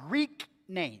are Greek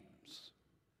names.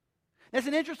 That's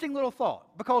an interesting little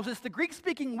thought, because it's the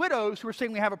Greek-speaking widows who are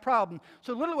saying we have a problem.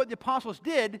 So literally what the apostles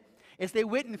did is they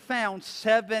went and found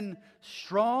 7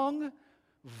 strong,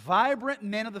 vibrant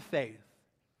men of the faith,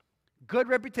 good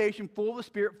reputation, full of the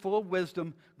Spirit, full of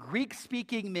wisdom,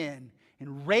 Greek-speaking men,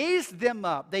 and raised them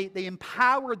up. They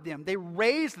empowered them. They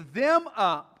raised them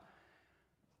up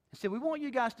and said, we want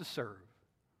you guys to serve.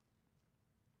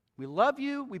 We love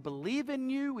you. We believe in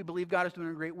you. We believe God is doing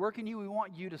a great work in you. We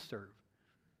want you to serve.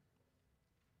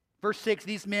 Verse 6,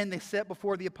 these men, they set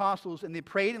before the apostles, and they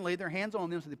prayed and laid their hands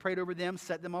on them. So they prayed over them,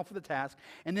 set them off for the task.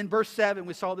 And then verse 7,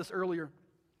 we saw this earlier.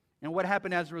 And what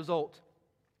happened as a result?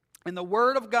 And the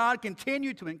word of God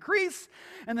continued to increase,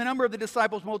 and the number of the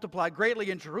disciples multiplied greatly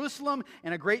in Jerusalem,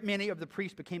 and a great many of the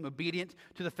priests became obedient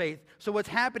to the faith. So what's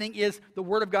happening is the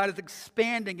word of God is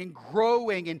expanding and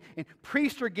growing, and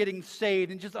priests are getting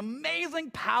saved, and just amazing,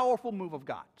 powerful move of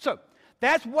God. So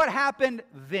that's what happened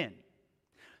then.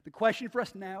 The question for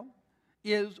us now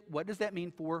is, what does that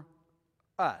mean for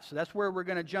us? So that's where we're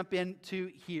going to jump into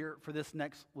here for this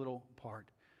next little part.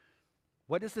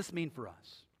 What does this mean for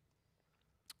us?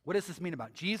 What does this mean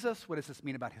about Jesus? What does this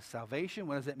mean about his salvation?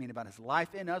 What does that mean about his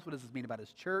life in us? What does this mean about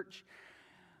his church?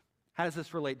 How does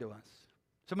this relate to us?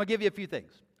 So I'm going to give you a few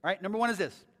things. All right, number 1 is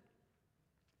this.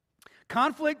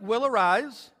 Conflict will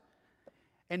arise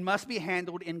and must be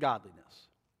handled in godliness.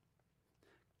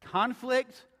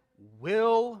 Conflict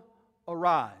will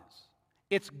arise.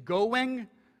 It's going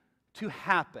to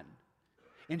happen.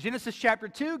 In Genesis chapter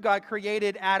 2, God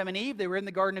created Adam and Eve. They were in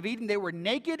the Garden of Eden. They were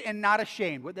naked and not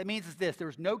ashamed. What that means is this: there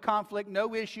was no conflict,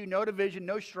 no issue, no division,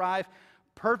 no strife,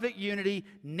 perfect unity,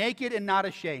 naked and not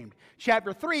ashamed.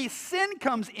 Chapter 3, sin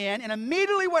comes in, and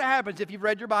immediately what happens if you've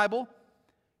read your Bible?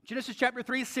 Genesis chapter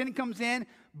 3, sin comes in,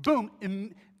 boom,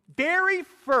 very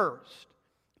first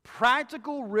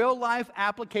practical, real-life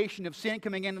application of sin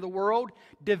coming into the world,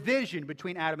 division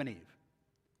between Adam and Eve.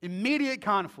 Immediate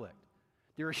conflict.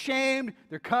 They're ashamed,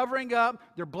 they're covering up,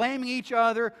 they're blaming each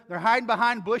other, they're hiding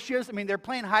behind bushes. I mean, they're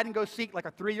playing hide and go seek like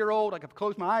a 3-year-old, like, if I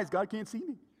close my eyes, God can't see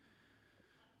me.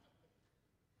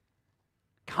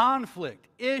 Conflict,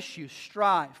 issue,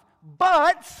 strife.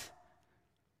 But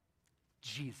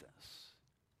Jesus.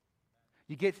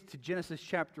 You get to Genesis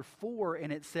chapter 4,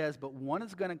 and it says, but one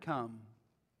is going to come,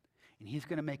 and he's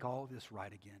going to make all of this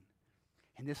right again.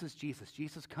 And this is Jesus.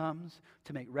 Jesus comes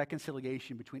to make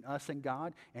reconciliation between us and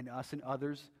God and us and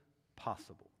others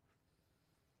possible.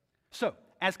 So,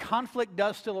 as conflict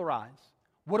does still arise,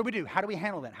 what do we do? How do we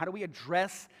handle that? How do we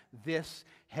address this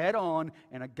head on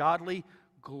in a godly,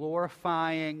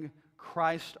 glorifying,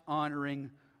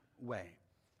 Christ-honoring way?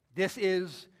 This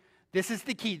is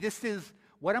the key. This is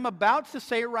what I'm about to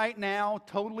say right now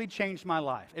totally changed my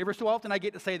life. Ever so often I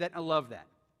get to say that, and I love that.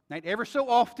 Right? Ever so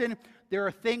often there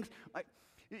are things like,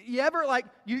 you ever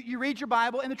you read your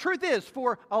Bible, and the truth is,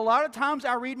 for a lot of times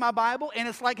I read my Bible and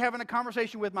it's like having a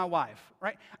conversation with my wife,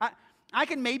 right? I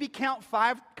can maybe count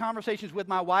 5 conversations with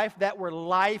my wife that were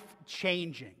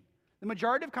life-changing. The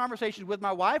majority of conversations with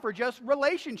my wife are just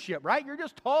relationship, right? You're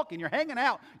just talking, you're hanging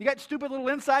out. You got stupid little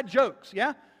inside jokes,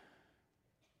 yeah?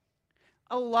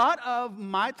 A lot of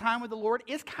my time with the Lord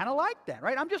is kind of like that,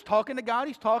 right? I'm just talking to God,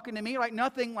 He's talking to me, like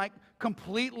nothing like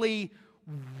completely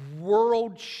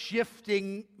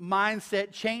world-shifting,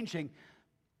 mindset-changing.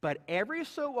 But every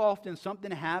so often something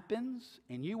happens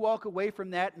and you walk away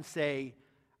from that and say,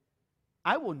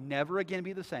 I will never again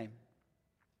be the same.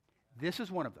 This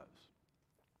is one of those.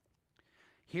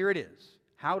 Here it is.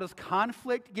 How does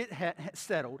conflict get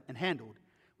settled and handled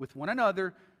with one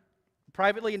another,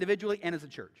 privately, individually, and as a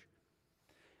church?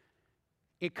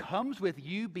 It comes with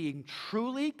you being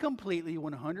truly, completely,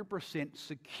 100%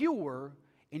 secure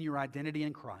in your identity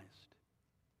in Christ.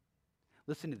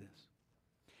 Listen to this.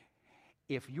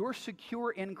 If you're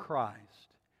secure in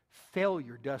Christ,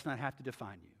 failure does not have to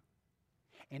define you.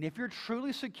 And if you're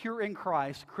truly secure in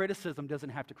Christ, criticism doesn't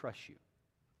have to crush you.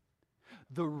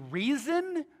 The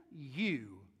reason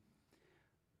you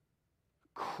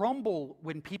crumble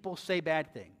when people say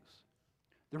bad things,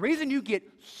 the reason you get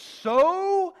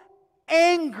so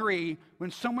angry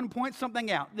when someone points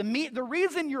something out, the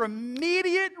reason your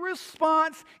immediate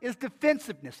response is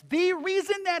defensiveness, the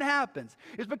reason that happens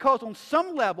is because on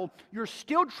some level you're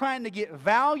still trying to get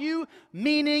value,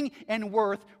 meaning, and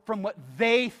worth from what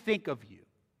they think of you.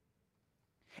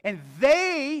 And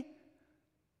they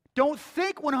don't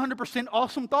think 100%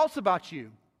 awesome thoughts about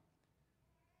you.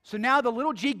 So now the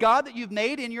little g God that you've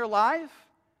made in your life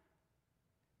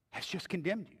has just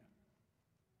condemned you.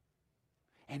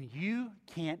 And you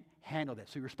can't handle that.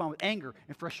 So you respond with anger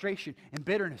and frustration and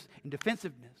bitterness and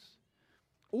defensiveness.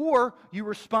 Or you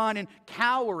respond in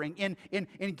cowering,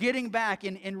 in getting back,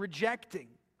 in rejecting.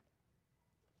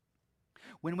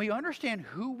 When we understand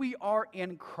who we are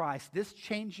in Christ, this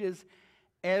changes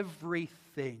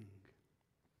everything.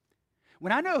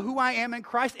 When I know who I am in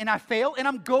Christ and I fail, and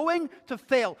I'm going to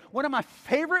fail. One of my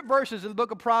favorite verses in the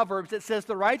book of Proverbs that says,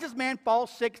 the righteous man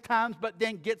falls 6 times, but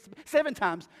then gets 7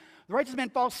 times. The righteous man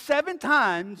falls 7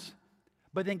 times,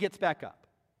 but then gets back up.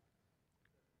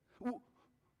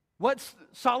 What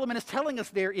Solomon is telling us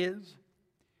there is,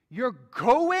 you're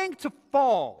going to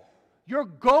fall. You're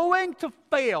going to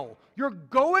fail. You're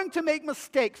going to make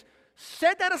mistakes.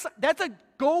 Set that aside. That's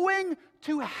going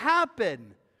to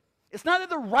happen. It's not that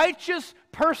the righteous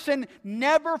person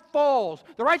never falls.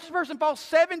 The righteous person falls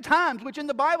 7 times, which in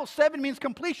the Bible, 7 means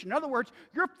completion. In other words,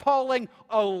 you're falling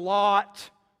a lot.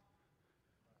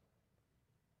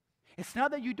 It's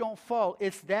not that you don't fall.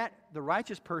 It's that the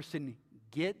righteous person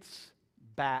gets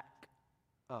back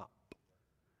up.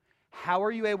 How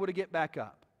are you able to get back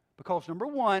up? Because number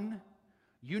 1,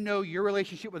 you know your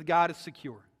relationship with God is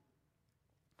secure.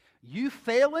 You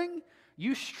failing,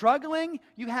 you struggling,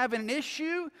 you have an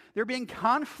issue, there being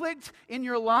conflict in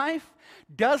your life,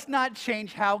 does not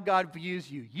change how God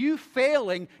views you. You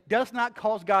failing does not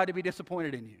cause God to be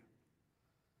disappointed in you.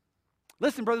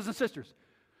 Listen, brothers and sisters,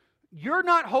 you're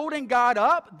not holding God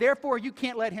up, therefore you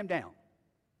can't let Him down.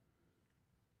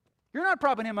 You're not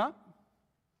propping Him up,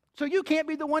 so you can't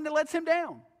be the one that lets Him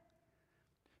down.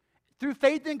 Through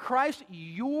faith in Christ,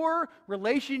 your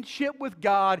relationship with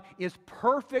God is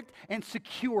perfect and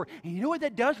secure. And you know what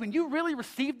that does? When you really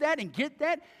receive that and get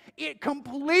that, it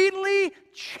completely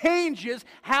changes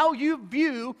how you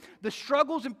view the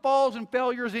struggles and falls and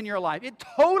failures in your life. It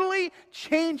totally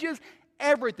changes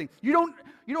everything. You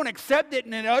don't accept it,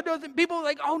 and it doesn't. People are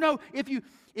like, oh no, if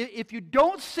you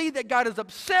don't see that God is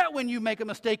upset when you make a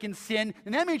mistake in sin,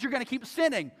 then that means you're going to keep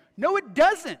sinning. No, it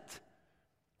doesn't.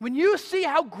 When you see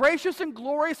how gracious and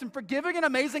glorious and forgiving and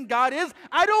amazing God is,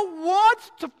 I don't want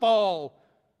to fall.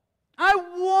 I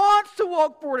want to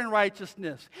walk forward in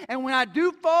righteousness. And when I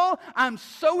do fall, I'm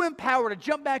so empowered to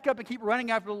jump back up and keep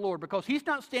running after the Lord because He's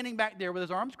not standing back there with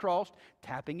His arms crossed,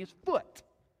 tapping His foot.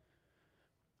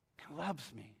 He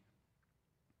loves me.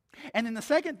 And then the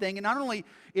second thing, and not only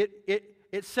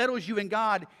it settles you in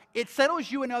God, it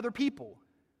settles you in other people.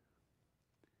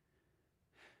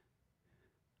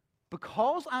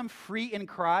 Because I'm free in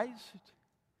Christ,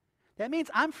 that means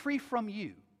I'm free from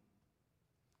you.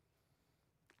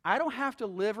 I don't have to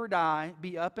live or die,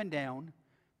 be up and down,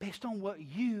 based on what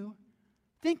you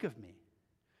think of me.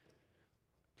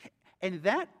 And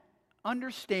that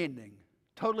understanding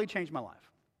totally changed my life.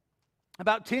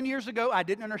 About 10 years ago, I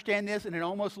didn't understand this, and it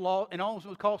almost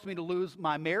caused me to lose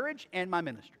my marriage and my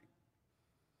ministry.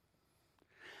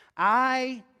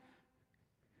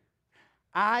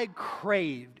 I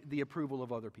craved the approval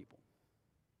of other people.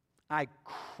 I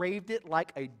craved it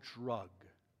like a drug.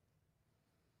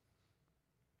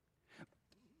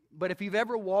 But if you've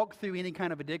ever walked through any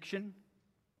kind of addiction,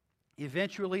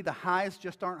 eventually the highs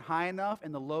just aren't high enough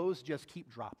and the lows just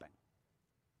keep dropping.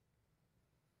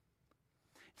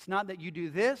 It's not that you do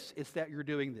this, it's that you're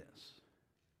doing this.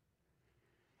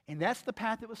 And that's the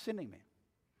path that was sending me.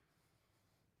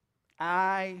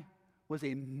 I was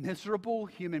a miserable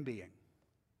human being.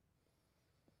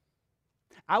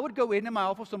 I would go into my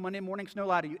office on Monday mornings, no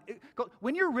lie to you.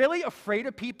 When you're really afraid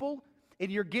of people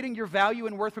and you're getting your value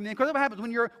and worth from them, because what happens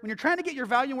when you're trying to get your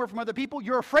value and worth from other people,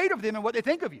 you're afraid of them and what they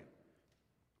think of you,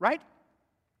 right?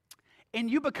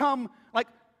 And you become like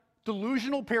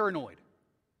delusional paranoid.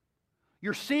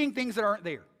 You're seeing things that aren't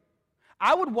there.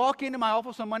 I would walk into my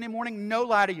office on Monday morning, no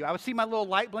lie to you. I would see my little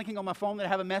light blinking on my phone that I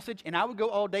have a message, and I would go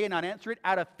all day and not answer it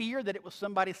out of fear that it was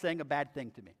somebody saying a bad thing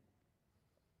to me.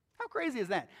 How crazy is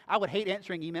that? I would hate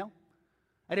answering email.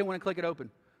 I didn't want to click it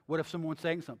open. What if someone's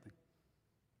saying something?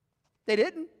 They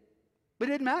didn't, but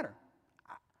it didn't matter.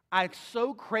 I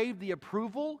so craved the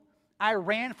approval, I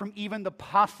ran from even the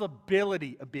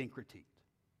possibility of being critiqued.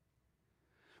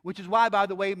 Which is why, by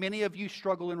the way, many of you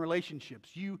struggle in relationships.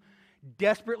 You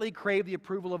desperately crave the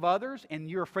approval of others, and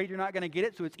you're afraid you're not going to get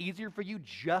it, so it's easier for you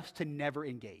just to never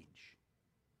engage.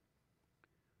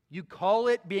 You call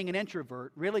it being an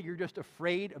introvert. Really, you're just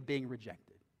afraid of being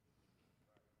rejected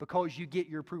because you get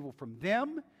your approval from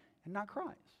them and not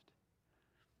Christ.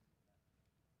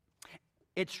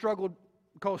 It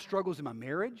caused struggles in my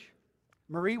marriage.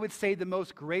 Marie would say the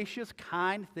most gracious,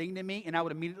 kind thing to me, and I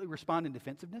would immediately respond in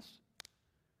defensiveness.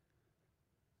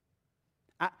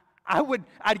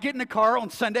 I'd get in the car on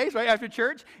Sundays, right after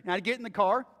church, and I'd get in the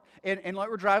car, and like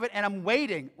we're driving, and I'm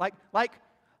waiting, like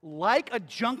a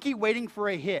junkie waiting for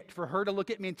a hit, for her to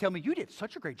look at me and tell me, you did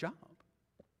such a great job.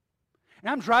 And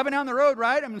I'm driving down the road,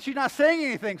 right? I mean, she's not saying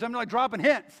anything, so I'm like dropping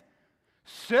hints.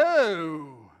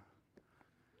 So,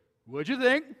 what'd you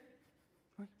think?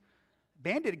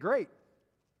 Band did great.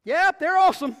 Yep, they're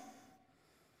awesome.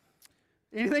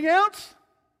 Anything else?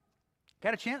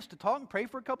 Got a chance to talk and pray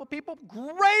for a couple people?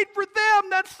 Great for them.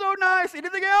 That's so nice.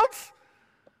 Anything else?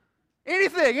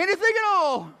 Anything at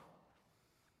all.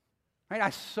 Right?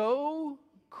 I so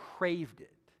craved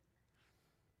it.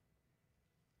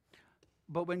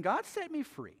 But when God set me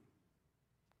free,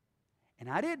 and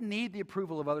I didn't need the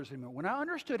approval of others anymore, when I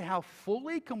understood how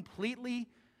fully, completely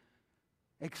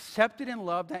accepted and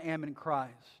loved I am in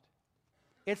Christ,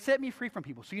 it set me free from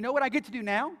people. So you know what I get to do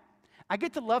now? I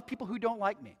get to love people who don't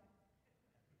like me.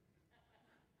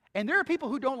 And there are people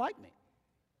who don't like me.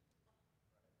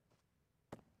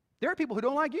 There are people who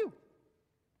don't like you.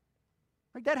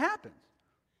 Like that happens.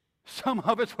 Some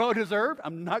of it's well-deserved,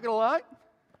 I'm not going to lie.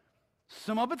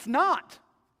 Some of it's not.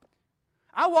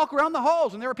 I walk around the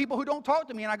halls and there are people who don't talk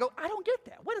to me and I go, I don't get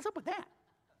that. What is up with that?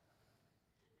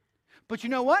 But you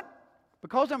know what?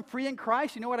 Because I'm free in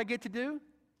Christ, you know what I get to do?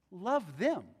 Love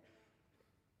them.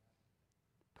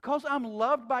 Because I'm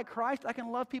loved by Christ, I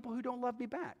can love people who don't love me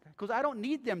back. Because I don't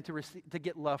need them to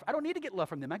get love. I don't need to get love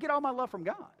from them. I get all my love from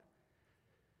God.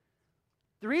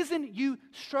 The reason you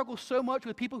struggle so much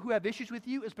with people who have issues with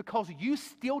you is because you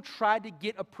still try to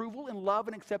get approval and love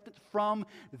and acceptance from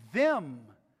them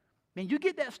Man, you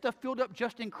get that stuff filled up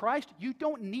just in Christ, you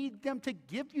don't need them to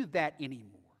give you that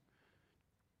anymore.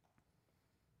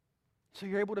 So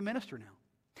you're able to minister now.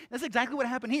 That's exactly what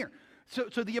happened here.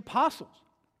 So the apostles,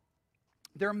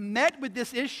 they're met with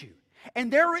this issue,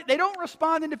 and they don't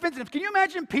respond in defensive. Can you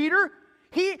imagine Peter?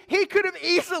 He could have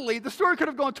easily, the story could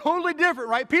have gone totally different,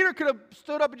 right? Peter could have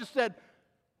stood up and just said,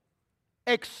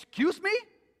 "Excuse me?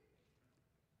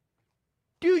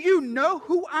 Do you know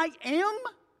who I am?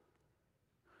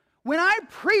 When I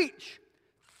preach,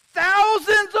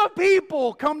 thousands of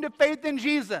people come to faith in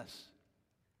Jesus.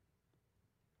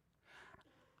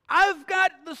 I've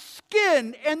got the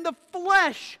skin and the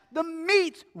flesh, the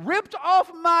meat ripped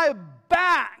off my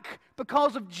back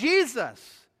because of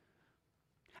Jesus.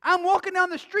 I'm walking down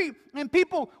the street and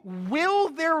people will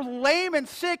their lame and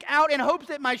sick out in hopes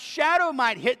that my shadow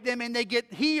might hit them and they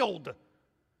get healed.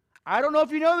 I don't know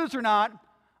if you know this or not,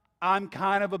 I'm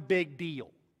kind of a big deal."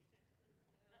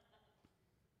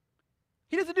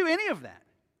 He doesn't do any of that.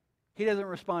 He doesn't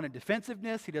respond in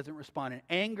defensiveness. He doesn't respond in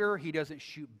anger. He doesn't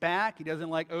shoot back. He doesn't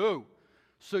like, "Oh,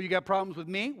 so you got problems with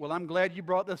me? Well, I'm glad you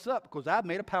brought this up because I've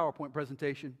made a PowerPoint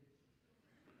presentation.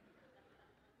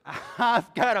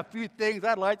 I've got a few things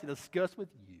I'd like to discuss with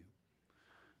you."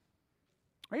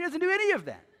 He doesn't do any of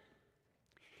that.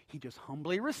 He just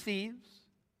humbly receives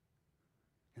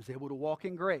and is able to walk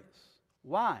in grace.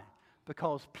 Why?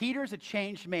 Because Peter's a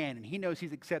changed man and he knows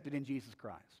he's accepted in Jesus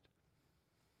Christ.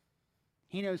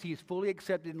 He knows he's fully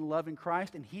accepted and loved in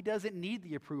Christ, and he doesn't need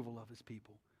the approval of his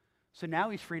people. So now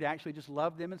he's free to actually just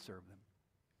love them and serve them.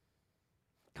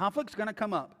 Conflict's going to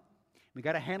come up. We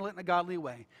got to handle it in a godly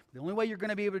way. The only way you're going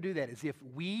to be able to do that is if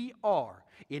we are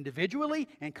individually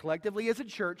and collectively as a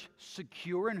church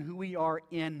secure in who we are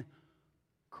in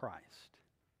Christ.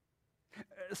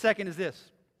 Second is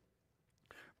this.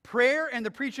 Prayer and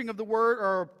the preaching of the word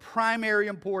are of primary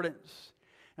importance.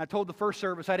 I told the first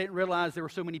service I didn't realize there were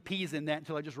so many P's in that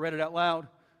until I just read it out loud.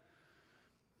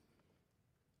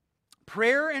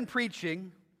 Prayer and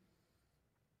preaching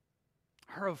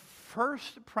are of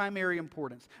first primary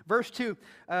importance. Verse 2,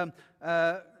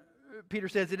 Peter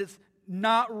says it is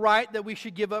not right that we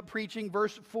should give up preaching.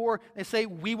 Verse 4, they say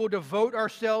we will devote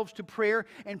ourselves to prayer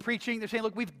and preaching. They're saying,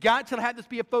 look, we've got to have this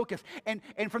be a focus. And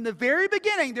from the very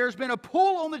beginning, there's been a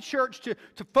pull on the church to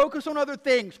focus on other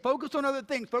things, focus on other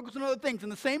things, focus on other things.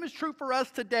 And the same is true for us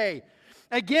today.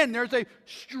 Again, there's a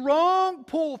strong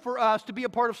pull for us to be a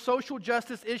part of social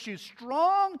justice issues,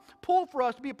 strong pull for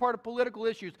us to be a part of political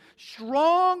issues,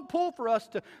 strong pull for us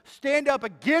to stand up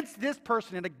against this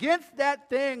person and against that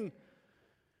thing.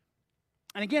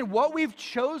 And again, what we've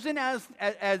chosen as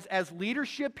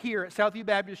leadership here at Southview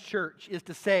Baptist Church is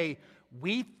to say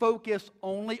we focus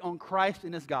only on Christ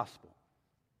and His gospel.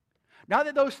 Not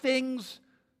that those things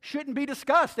shouldn't be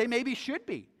discussed. They maybe should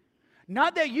be.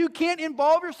 Not that you can't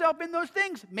involve yourself in those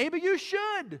things. Maybe you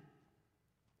should.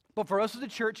 But for us as a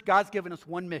church, God's given us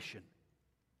one mission.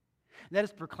 And that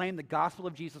is to proclaim the gospel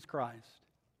of Jesus Christ.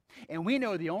 And we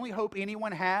know the only hope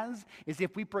anyone has is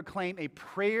if we proclaim a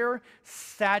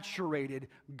prayer-saturated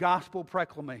gospel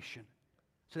proclamation.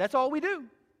 So that's all we do.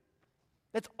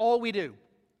 That's all we do.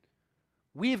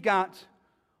 We've got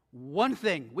one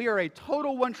thing. We are a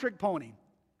total one-trick pony.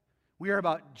 We are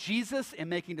about Jesus and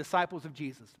making disciples of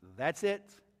Jesus. That's it.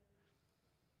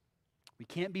 We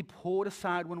can't be pulled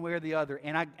aside one way or the other.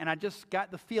 And I just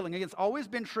got the feeling, again, it's always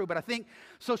been true, but I think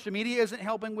social media isn't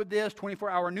helping with this.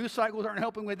 24-hour news cycles aren't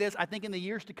helping with this. I think in the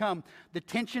years to come, the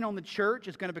tension on the church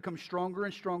is going to become stronger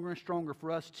and stronger and stronger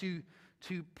for us to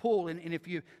pull. And if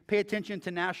you pay attention to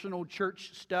national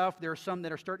church stuff, there are some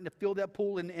that are starting to feel that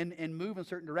pull and move in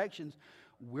certain directions.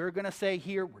 We're going to say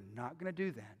here, we're not going to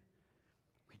do that.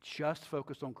 We just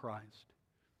focus on Christ.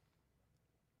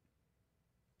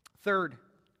 Third,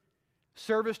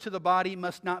 service to the body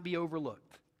must not be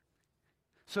overlooked.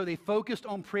 So they focused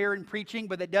on prayer and preaching,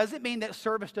 but that doesn't mean that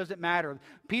service doesn't matter.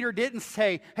 Peter didn't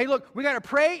say, hey, look, we got to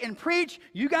pray and preach.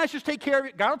 You guys just take care of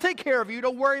it. God will take care of you.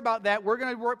 Don't worry about that. We're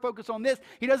going to focus on this.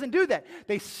 He doesn't do that.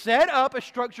 They set up a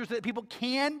structure so that people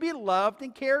can be loved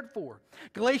and cared for.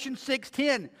 Galatians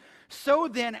 6:10. So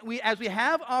then, as we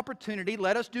have opportunity,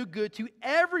 let us do good to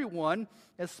everyone,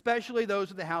 especially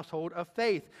those of the household of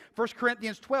faith. 1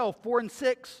 Corinthians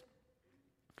 12:4-6.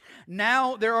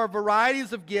 Now there are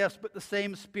varieties of gifts, but the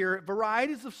same Spirit,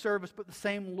 varieties of service, but the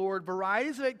same Lord,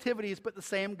 varieties of activities, but the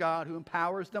same God who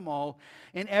empowers them all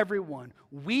and everyone.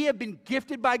 We have been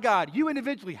gifted by God. You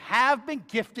individually have been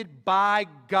gifted by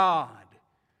God.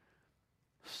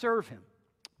 Serve Him.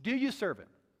 Do you serve Him?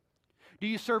 Do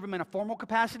you serve Him in a formal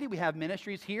capacity? We have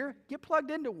ministries here. Get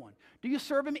plugged into one. Do you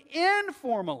serve Him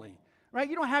informally? Right?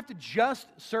 You don't have to just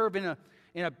serve in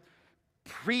a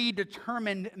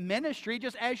predetermined ministry.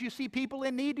 Just as you see people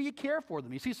in need, you care for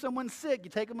them. You see someone sick, you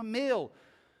take them a meal.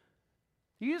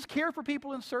 You just care for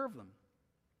people and serve them.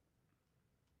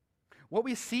 What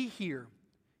we see here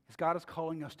is God is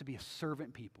calling us to be a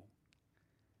servant people.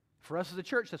 For us as a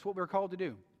church, that's what we're called to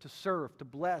do. To serve, to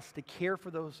bless, to care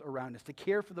for those around us, to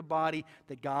care for the body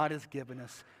that God has given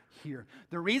us here.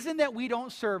 The reason that we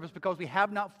don't serve is because we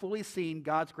have not fully seen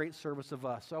God's great service of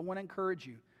us. So I want to encourage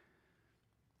you.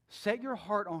 Set your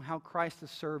heart on how Christ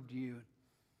has served you.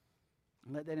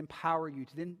 And let that empower you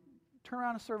to then turn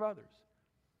around and serve others.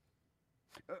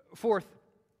 Fourth,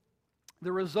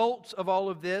 the results of all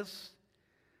of this,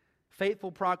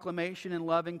 faithful proclamation and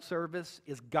loving service,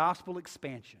 is gospel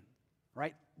expansion.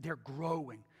 Right? They're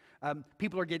growing.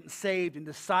 People are getting saved and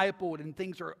discipled, and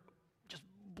things are just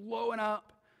blowing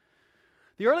up.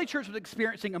 The early church was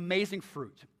experiencing amazing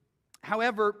fruit.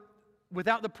 However,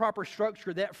 without the proper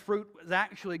structure, that fruit was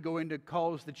actually going to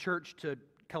cause the church to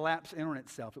collapse in on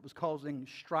itself. It was causing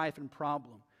strife and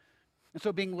problem. And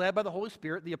so, being led by the Holy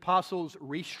Spirit, the apostles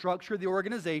restructured the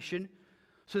organization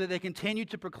so that they continued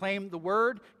to proclaim the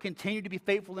word, continued to be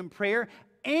faithful in prayer,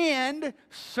 and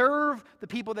serve the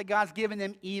people that God's given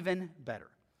them even better.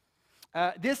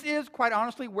 This is, quite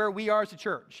honestly, where we are as a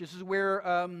church. This is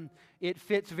where it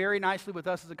fits very nicely with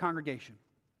us as a congregation.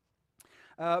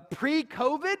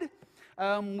 Pre-COVID,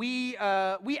 we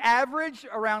averaged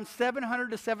around 700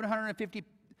 to 750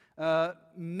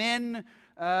 men,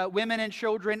 women, and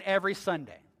children every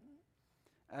Sunday.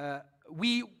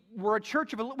 We're a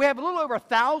church of, we have a little over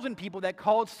 1,000 people that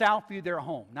called Southview their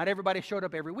home. Not everybody showed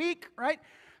up every week, right?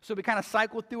 So we kind of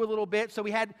cycled through a little bit. So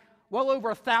we had well over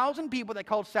 1,000 people that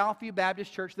called Southview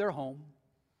Baptist Church their home.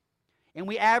 And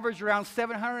we averaged around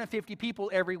 750 people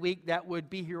every week that would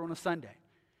be here on a Sunday.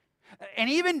 And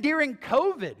even during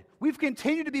COVID, we've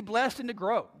continued to be blessed and to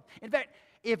grow. In fact,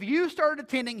 if you started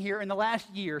attending here in the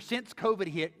last year since COVID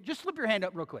hit, just slip your hand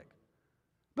up real quick.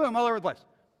 Boom, all over the place.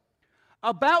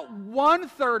 About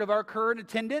 1/3 of our current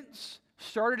attendance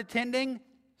started attending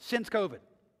since COVID.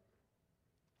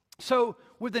 So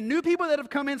with the new people that have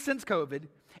come in since COVID,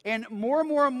 and more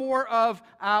of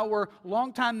our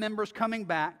longtime members coming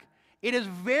back, it is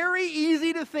very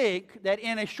easy to think that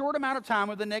in a short amount of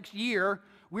time, over the next year,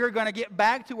 we are going to get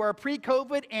back to our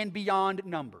pre-COVID and beyond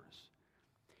numbers.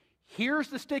 Here's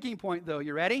the sticking point, though.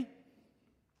 You ready?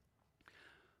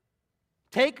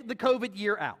 Take the COVID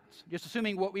year out, just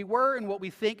assuming what we were and what we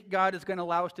think God is going to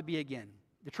allow us to be again.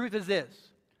 The truth is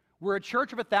this: we're a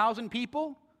church of 1,000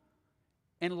 people,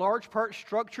 in large part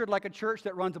structured like a church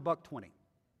that runs $1.20.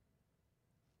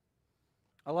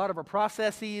 A lot of our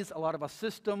processes, a lot of our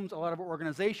systems, a lot of our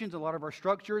organizations, a lot of our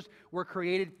structures were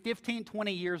created 15,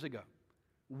 20 years ago,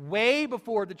 way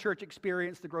before the church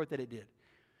experienced the growth that it did.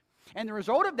 And the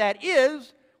result of that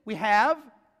is we have,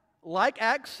 like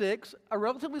Acts 6, a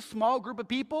relatively small group of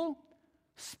people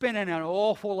spinning an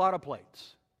awful lot of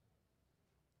plates.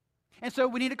 And so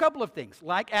we need a couple of things.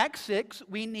 Like Acts 6,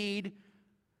 we need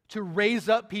to raise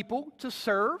up people to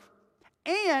serve,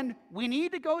 and we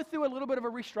need to go through a little bit of a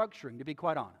restructuring, to be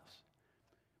quite honest.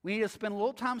 We need to spend a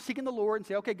little time seeking the Lord and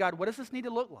say, okay, God, what does this need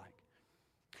to look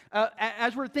like?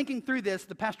 As we're thinking through this,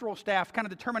 the pastoral staff, kind of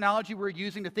the terminology we're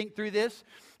using to think through this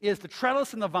is the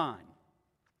trellis and the vine.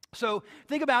 So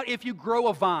think about if you grow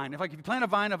a vine. If you plant a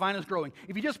vine is growing.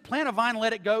 If you just plant a vine and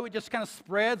let it go, it just kind of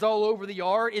spreads all over the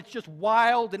yard. It's just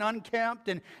wild and unkempt,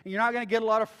 and you're not going to get a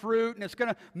lot of fruit, and it's going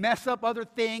to mess up other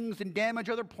things and damage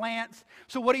other plants.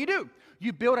 So what do?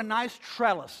 You build a nice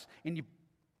trellis, and you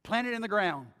plant it in the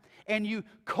ground. And you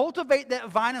cultivate that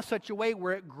vine in such a way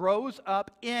where it grows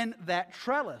up in that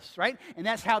trellis, right? And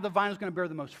that's how the vine is going to bear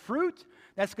the most fruit.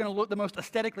 That's going to look the most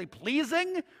aesthetically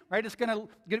pleasing, right? It's going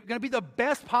to be the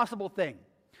best possible thing.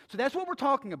 So that's what we're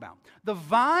talking about. The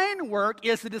vine work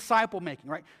is the disciple making,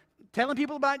 right? Telling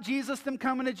people about Jesus, them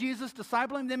coming to Jesus,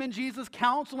 discipling them in Jesus,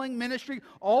 counseling, ministry,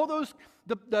 all those,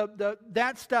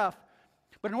 that stuff.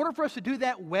 But in order for us to do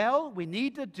that well, we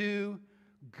need to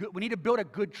build a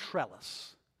good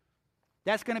trellis.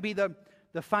 That's going to be the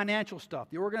financial stuff,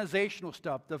 the organizational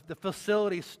stuff, the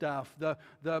facility stuff,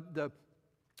 the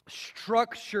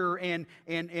structure and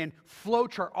flow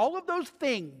chart, all of those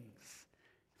things.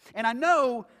 And I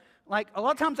know, like, a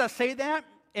lot of times I say that,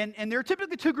 and there are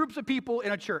typically two groups of people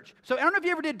in a church. So I don't know if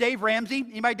you ever did Dave Ramsey.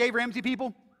 Anybody Dave Ramsey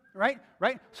people? Right?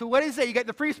 So what is that? You got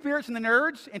the free spirits and the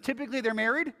nerds, and typically they're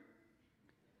married.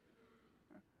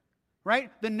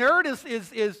 Right? The nerd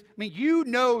is you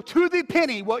know to the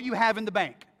penny what you have in the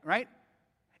bank, right?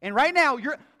 And right now,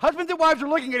 your husbands and wives are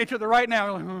looking at each other right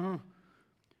now. Like,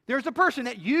 There's a person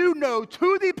that you know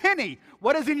to the penny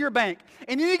what is in your bank.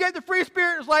 And then you get the free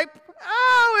spirit, it's like,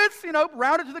 Oh, it's,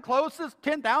 rounded to the closest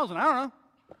 10,000. I don't know.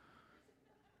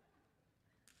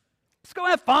 Let's go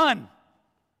have fun.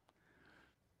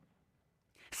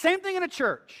 Same thing in a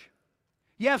church.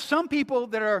 You have some people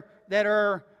that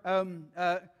are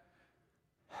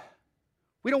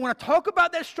we don't want to talk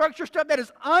about that structure stuff. That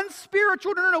is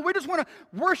unspiritual. No. We just want to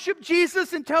worship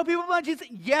Jesus and tell people about Jesus.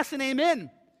 Yes and amen.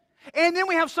 And then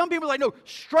we have some people like, no,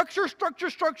 structure.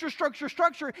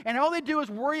 And all they do is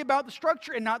worry about the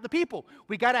structure and not the people.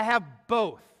 We got to have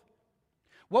both.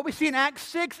 What we see in Acts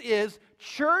 6 is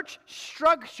church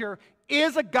structure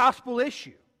is a gospel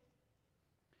issue.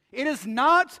 It is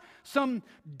not some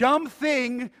dumb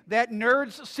thing that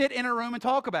nerds sit in a room and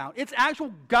talk about. It's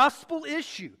actual gospel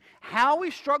issue. How we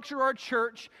structure our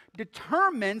church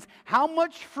determines how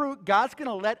much fruit God's going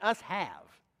to let us have.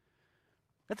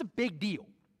 That's a big deal.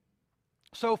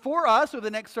 So for us, over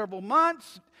the next several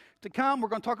months to come, we're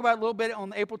going to talk about it a little bit on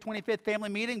the April 25th family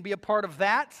meeting, be a part of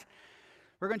that.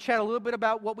 We're going to chat a little bit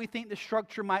about what we think the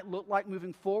structure might look like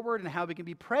moving forward and how we can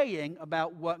be praying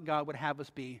about what God would have us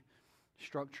be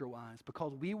structure-wise,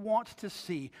 because we want to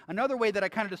see. Another way that I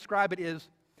kind of describe it is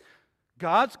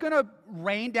God's going to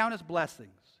rain down his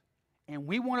blessings, and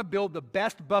we want to build the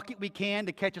best bucket we can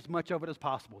to catch as much of it as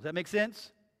possible. Does that make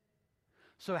sense?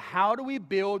 So how do we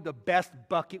build the best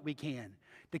bucket we can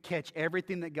to catch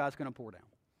everything that God's going to pour down?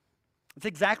 It's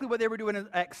exactly what they were doing in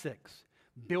Acts 6,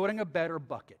 building a better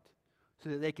bucket so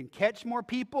that they can catch more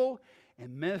people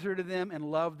and minister to them and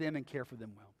love them and care for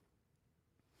them well.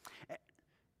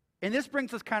 And this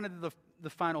brings us kind of to the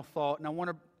final thought, and I want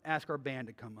to ask our band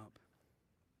to come up.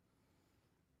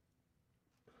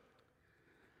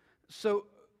 So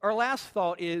our last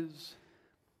thought is,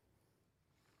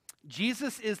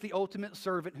 Jesus is the ultimate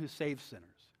servant who saves sinners.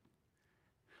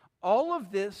 All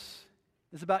of this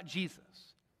is about Jesus.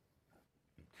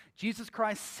 Jesus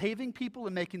Christ saving people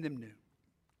and making them new.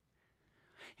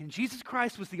 And Jesus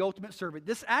Christ was the ultimate servant.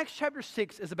 This Acts chapter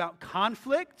 6 is about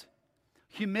conflict,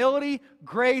 humility,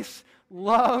 grace,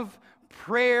 love,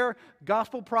 prayer,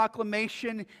 gospel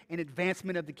proclamation, and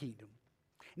advancement of the kingdom.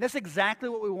 And that's exactly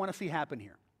what we want to see happen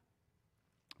here.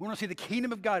 We want to see the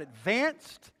kingdom of God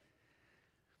advanced,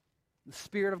 the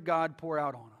Spirit of God pour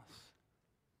out on us.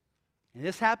 And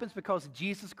this happens because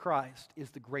Jesus Christ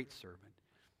is the great servant.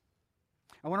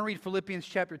 I want to read Philippians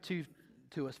chapter 2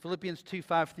 to us. Philippians 2,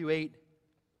 5 through 8.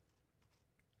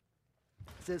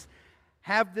 It says,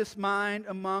 "Have this mind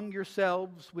among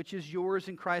yourselves, which is yours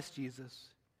in Christ Jesus,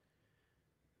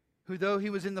 who though he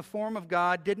was in the form of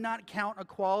God, did not count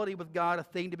equality with God a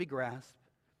thing to be grasped,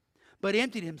 but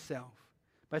emptied himself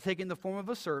by taking the form of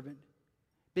a servant,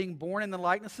 being born in the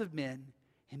likeness of men,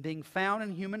 and being found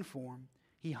in human form,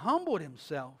 he humbled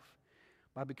himself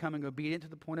by becoming obedient to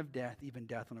the point of death, even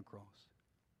death on a cross."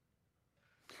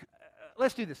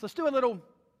 Let's do this. Let's do a little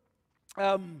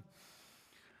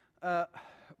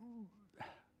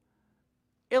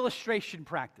illustration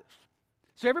practice.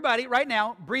 So everybody, right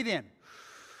now, breathe in.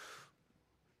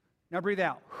 Now breathe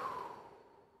out.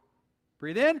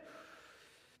 Breathe in.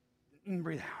 And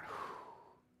breathe out.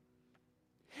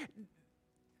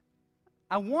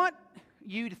 I want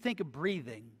you to think of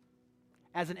breathing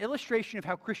as an illustration of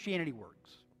how Christianity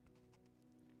works.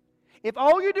 If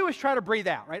all you do is try to breathe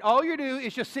out, right? All you do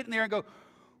is just sit in there and go,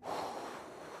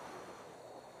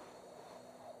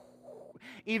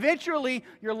 eventually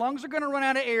your lungs are going to run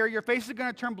out of air, your face is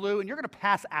going to turn blue, and you're going to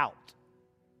pass out.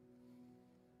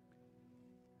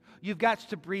 You've got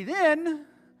to breathe in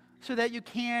so that you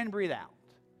can breathe out.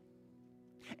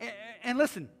 And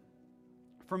listen,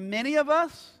 for many of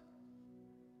us,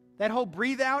 that whole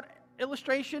breathe out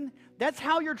illustration, that's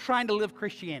how you're trying to live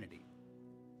Christianity.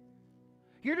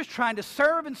 You're just trying to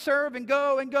serve and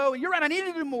go, and you're right, I need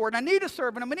to do more, and I need to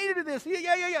serve, and I need to do this.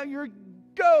 Yeah, you're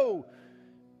go.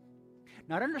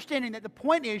 Not understanding that the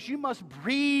point is you must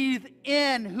breathe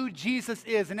in who Jesus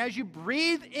is. And as you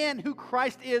breathe in who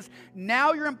Christ is,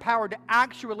 now you're empowered to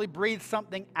actually breathe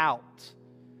something out.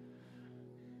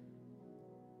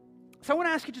 So I want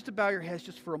to ask you just to bow your heads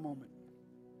just for a moment.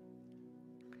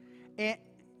 And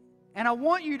I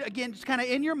want you to, again, just kind of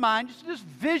in your mind, just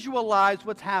visualize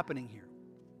what's happening here.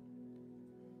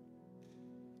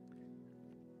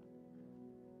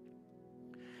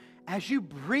 As you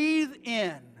breathe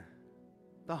in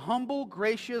the humble,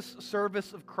 gracious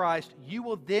service of Christ, you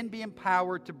will then be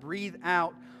empowered to breathe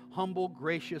out humble,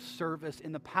 gracious service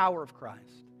in the power of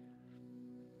Christ.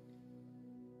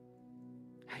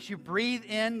 As you breathe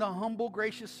in the humble,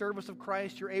 gracious service of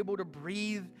Christ, you're able to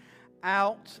breathe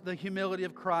out the humility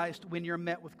of Christ when you're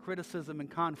met with criticism and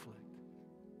conflict.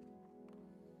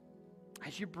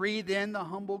 As you breathe in the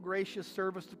humble, gracious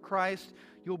service of Christ,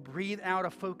 you'll breathe out a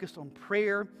focus on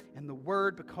prayer and the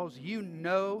Word, because you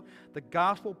know the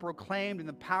gospel proclaimed and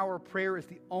the power of prayer is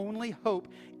the only hope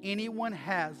anyone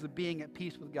has of being at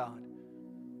peace with God.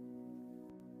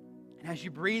 And as you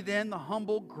breathe in the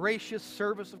humble, gracious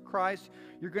service of Christ,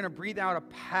 you're going to breathe out a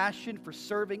passion for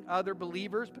serving other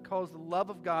believers, because the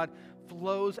love of God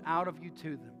flows out of you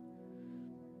to them.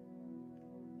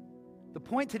 The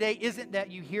point today isn't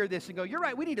that you hear this and go, you're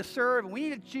right, we need to serve, and we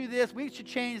need to do this, we should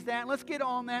change that, and let's get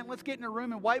on that, and let's get in a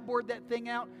room and whiteboard that thing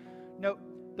out. No,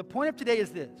 the point of today is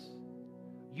this.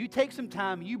 You take some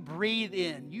time, you breathe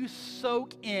in, you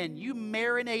soak in, you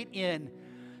marinate in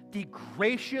the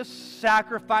gracious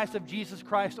sacrifice of Jesus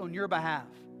Christ on your behalf.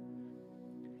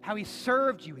 How He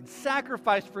served you and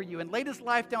sacrificed for you and laid His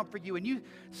life down for you, and you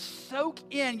soak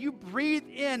in, you breathe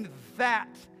in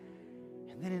that.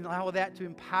 And then allow that to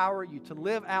empower you to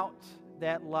live out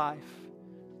that life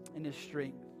in His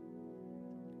strength.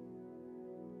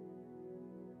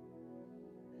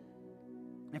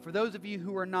 And for those of you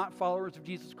who are not followers of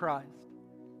Jesus Christ,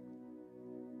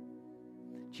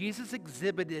 Jesus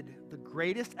exhibited the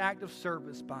greatest act of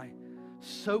service by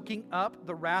soaking up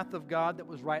the wrath of God that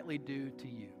was rightly due to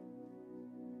you.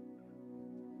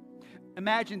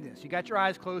 Imagine this. You got your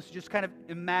eyes closed. Just kind of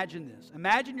imagine this.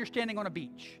 Imagine you're standing on a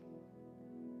beach.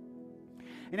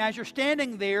 And as you're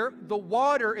standing there, the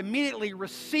water immediately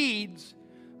recedes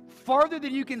farther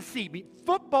than you can see. I mean,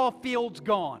 football field's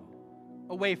gone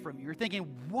away from you. You're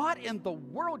thinking, what in the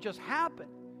world just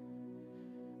happened?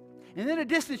 And then at a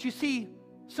distance, you see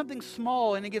something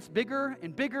small, and it gets bigger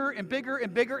and bigger and bigger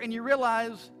and bigger, and you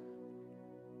realize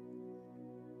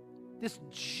this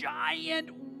giant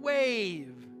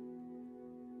wave,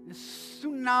 this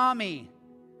tsunami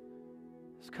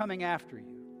is coming after you.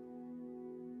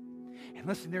 And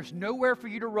listen, there's nowhere for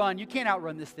you to run. You can't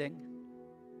outrun this thing.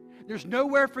 There's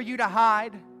nowhere for you to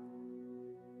hide.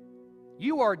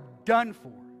 You are done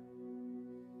for.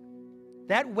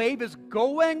 That wave is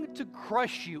going to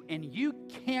crush you, and you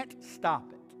can't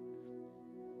stop it.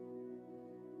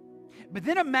 But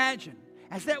then imagine,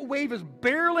 as that wave is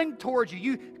barreling towards you,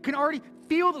 you can already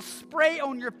feel the spray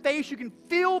on your face. You can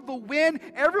feel the wind.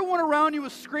 Everyone around you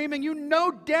is screaming. You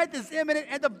know death is imminent.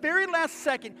 At the very last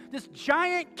second, this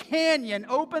giant canyon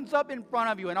opens up in front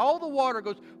of you, and all the water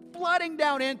goes flooding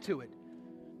down into it.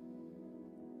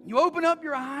 You open up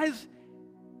your eyes,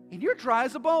 and you're dry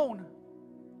as a bone.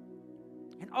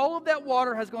 And all of that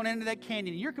water has gone into that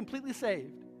canyon, and you're completely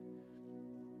saved.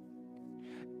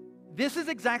 This is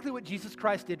exactly what Jesus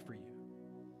Christ did for you.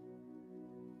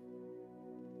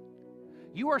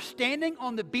 You are standing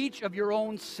on the beach of your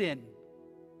own sin.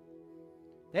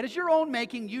 That is your own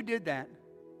making. You did that.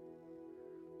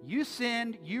 You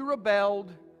sinned, you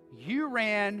rebelled, you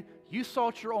ran, you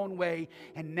sought your own way,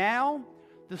 and now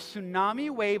the tsunami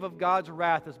wave of God's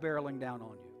wrath is barreling down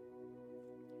on you.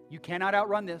 You cannot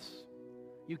outrun this.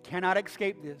 You cannot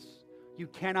escape this. You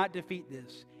cannot defeat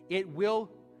this. It will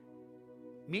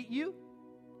meet you,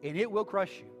 and it will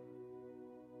crush you.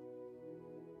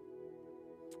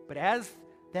 But as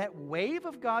that wave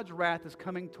of God's wrath is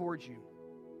coming towards you,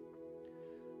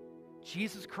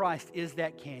 Jesus Christ is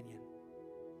that canyon.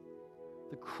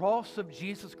 The cross of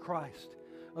Jesus Christ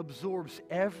absorbs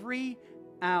every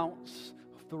ounce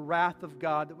of the wrath of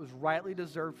God that was rightly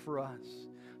deserved for us,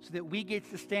 so that we get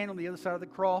to stand on the other side of the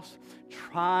cross,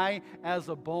 dry as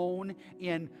a bone,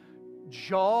 in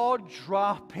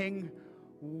jaw-dropping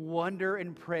wonder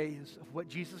and praise of what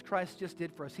Jesus Christ just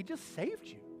did for us. He just saved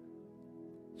you.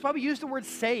 That's why we use the word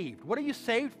saved. What are you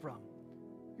saved from?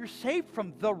 You're saved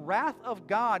from the wrath of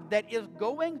God that is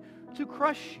going to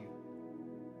crush you.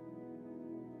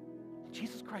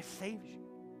 Jesus Christ saves you.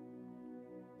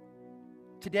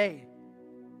 Today,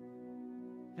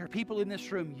 there are people in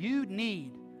this room, you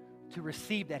need to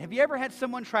receive that. Have you ever had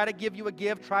someone try to give you a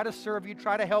gift, try to serve you,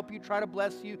 try to help you, try to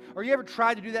bless you? Or you ever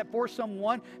tried to do that for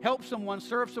someone, help someone,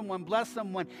 serve someone, bless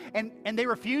someone, and they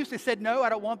refused? They said, no, I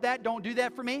don't want that. Don't do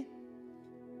that for me.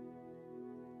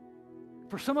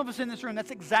 For some of us in this room,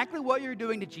 that's exactly what you're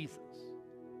doing to Jesus.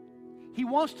 He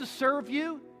wants to serve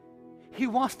you. He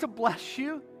wants to bless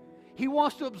you. He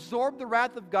wants to absorb the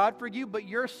wrath of God for you, but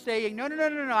you're saying, no,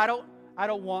 I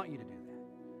don't want you to do that.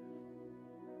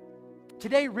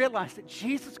 Today, realize that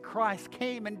Jesus Christ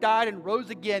came and died and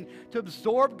rose again to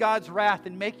absorb God's wrath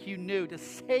and make you new, to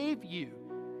save you.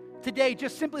 Today,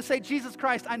 just simply say, Jesus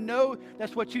Christ, I know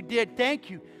that's what you did.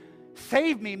 Thank you.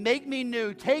 Save me, make me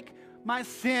new. Take my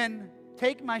sin,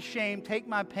 take my shame, take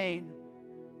my pain,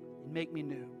 and make me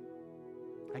new.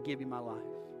 I give you my life.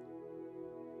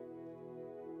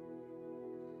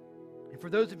 And for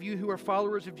those of you who are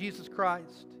followers of Jesus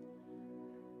Christ,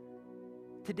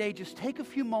 today just take a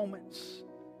few moments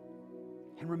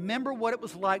and remember what it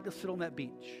was like to sit on that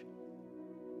beach.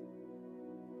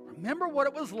 Remember what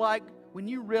it was like when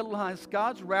you realized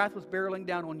God's wrath was barreling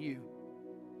down on you.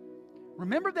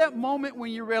 Remember that moment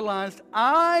when you realized,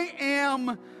 I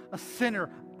am a sinner.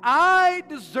 I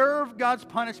deserve God's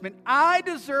punishment. I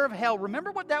deserve hell.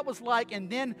 Remember what that was like, and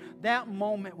then that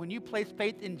moment when you placed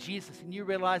faith in Jesus and you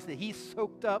realized that He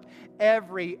soaked up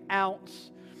every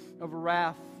ounce of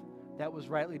wrath that was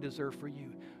rightly deserved for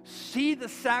you. See the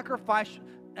sacrifice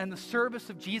and the service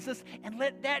of Jesus, and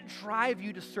let that drive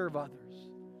you to serve others.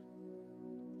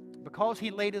 Because He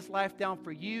laid His life down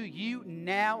for you, you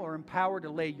now are empowered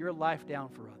to lay your life down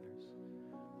for others.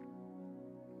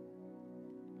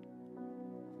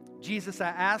 Jesus, I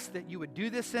ask that you would do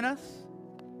this in us.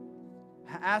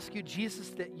 I ask you, Jesus,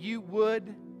 that you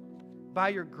would, by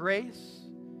your grace,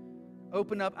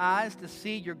 open up eyes to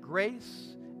see your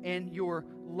grace and your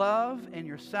love and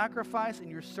your sacrifice and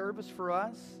your service for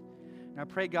us. And I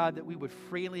pray, God, that we would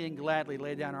freely and gladly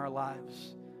lay down our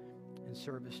lives in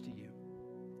service to you.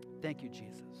 Thank you,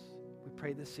 Jesus. We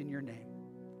pray this in your name.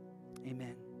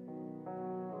 Amen.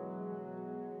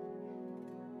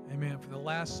 Amen. For the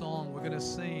last song, we're going to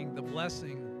sing the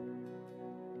blessing.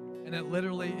 And it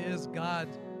literally is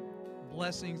God's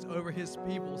blessings over His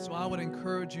people. So I would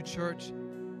encourage you, church,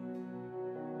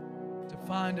 to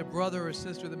find a brother or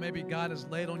sister that maybe God has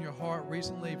laid on your heart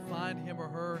recently. Find him or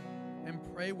her and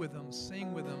pray with them,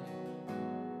 sing with them.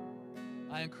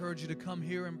 I encourage you to come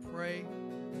here and pray,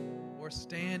 or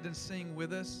stand and sing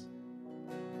with us,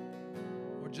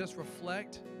 or just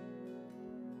reflect.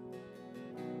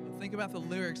 But think about the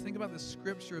lyrics. Think about the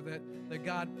scripture that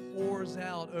God pours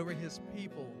out over His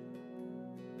people.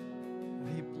 And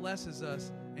He blesses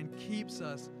us and keeps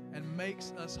us and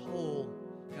makes us whole.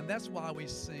 And that's why we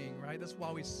sing, right? That's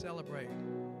why we celebrate.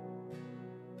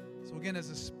 So again, as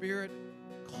the Spirit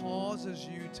causes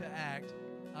you to act,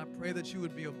 I pray that you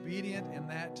would be obedient in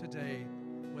that today,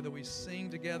 whether we sing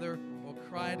together or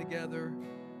cry together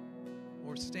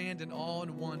or stand in awe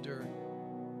and wonder.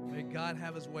 May God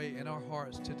have His way in our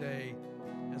hearts today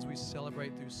as we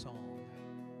celebrate through song.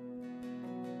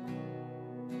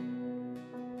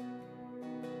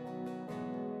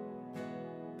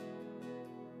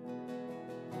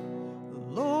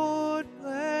 The Lord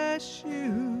bless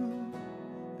you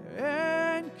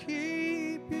and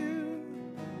keep you.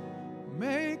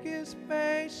 Make His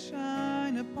face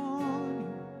shine upon you.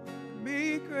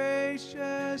 Be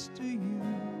gracious to you.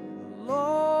 The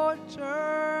Lord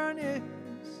turn His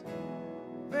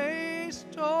face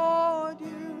toward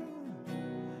you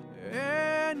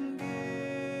and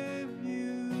give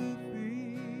you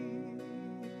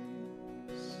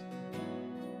peace.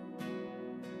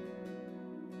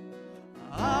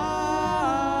 Amen.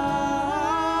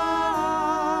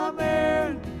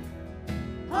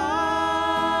 Amen. Amen.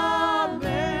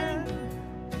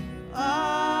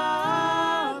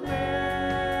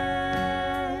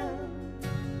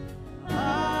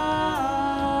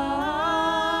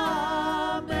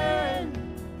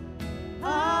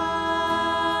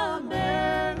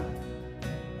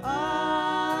 Amen. Amen.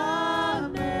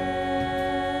 Amen.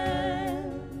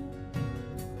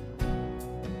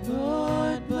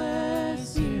 Lord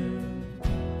bless you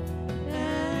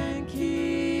and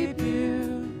keep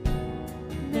you.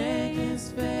 Make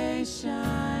His face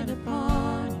shine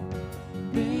upon you.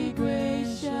 Be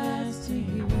gracious to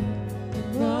you. The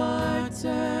Lord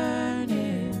turn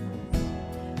His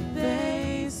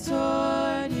face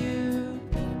toward you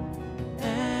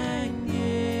and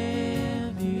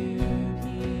give you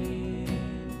peace.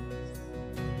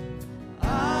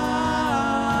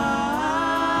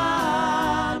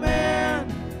 Amen. Amen.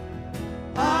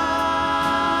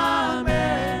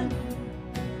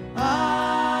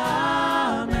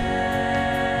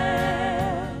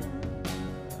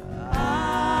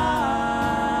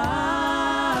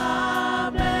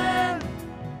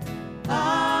 Amen. Amen.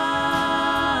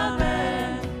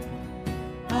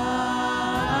 Amen. Amen.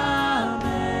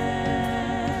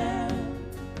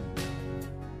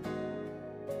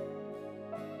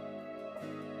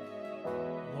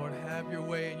 Lord, have your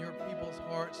way in your people's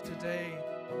hearts today.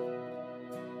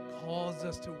 Cause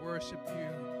us to worship you.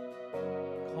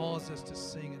 Cause us to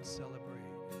sing and celebrate.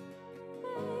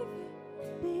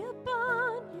 Be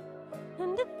upon you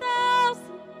and 1,000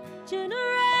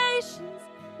 generations,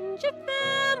 and your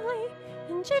family,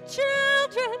 and your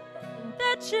children, and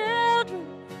their children,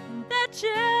 and their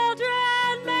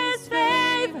children. May His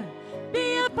favor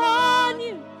be upon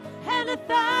you and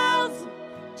 1,000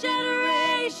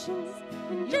 generations,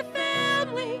 and your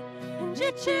family, and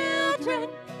your children,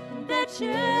 and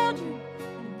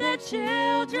the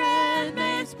children,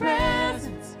 may His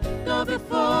presence go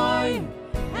before you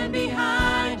and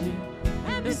behind you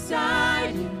and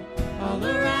beside you, all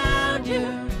around you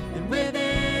and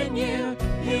within you.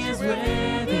 He is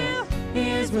with you, He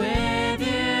is with you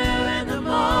in the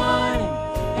morning,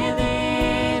 in the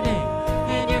evening,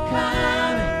 and you're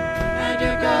coming and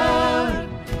you're going,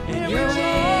 and you're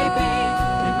weeping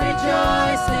and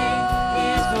rejoicing. He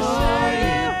is for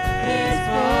you, He is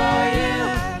for you,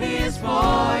 He is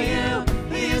for you,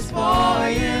 He is for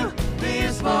you, He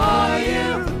is for you,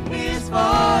 He is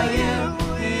for you,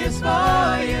 He is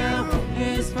for you, He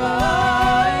is for you.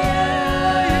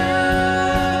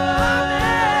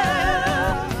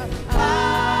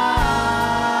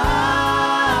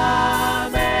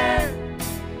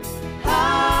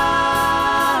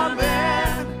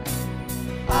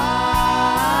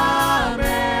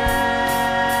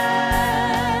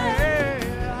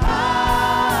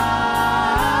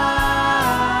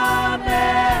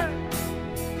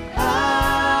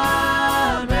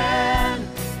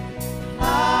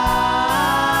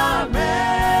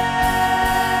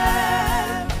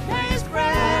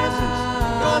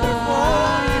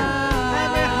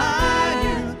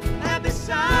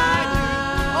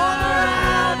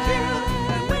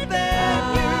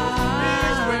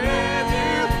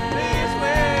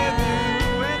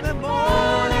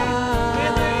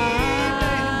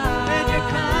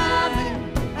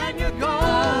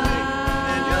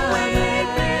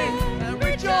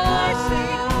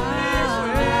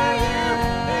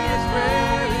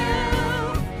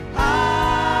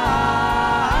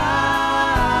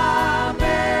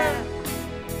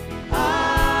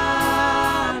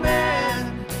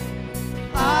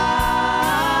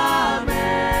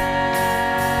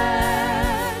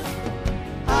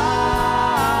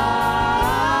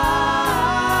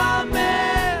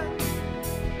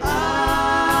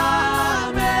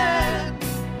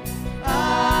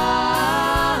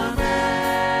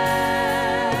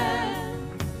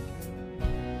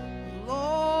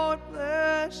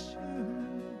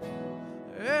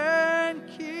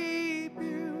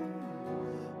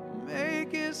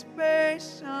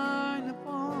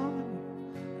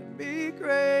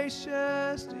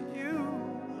 Gracious to you,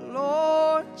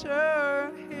 Lord,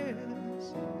 turn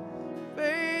His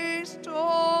face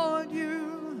toward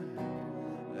you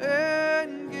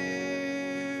and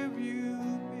give you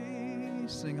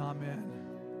peace. Sing amen.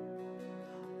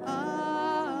 Amen.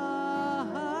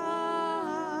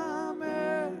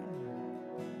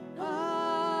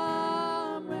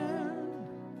 Amen.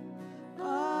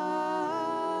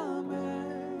 Amen.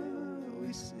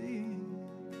 We sing.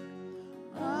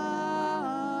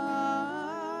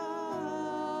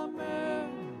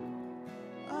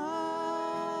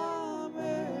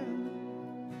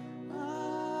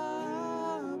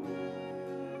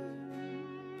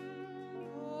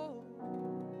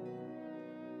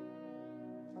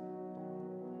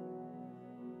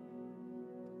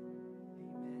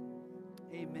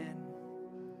 Amen.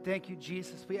 Thank you,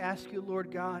 Jesus. We ask you,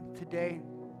 Lord God, today,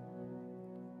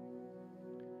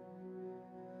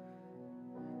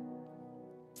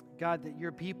 God, that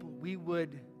your people, we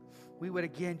would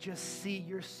again just see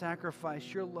your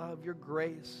sacrifice, your love, your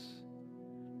grace.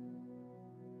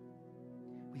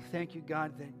 We thank you,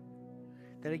 God,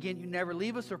 that again, you never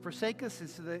leave us or forsake us, and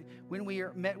so that when we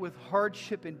are met with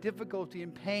hardship and difficulty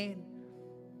and pain,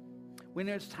 when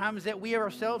there's times that we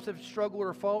ourselves have struggled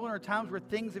or fallen, or times where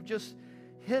things have just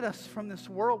hit us from this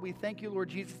world, we thank you, Lord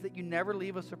Jesus, that you never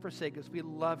leave us or forsake us. We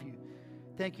love you.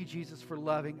 Thank you, Jesus, for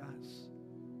loving us.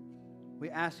 We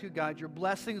ask you, God, your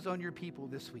blessings on your people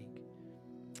this week.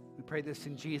 We pray this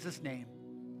in Jesus' name.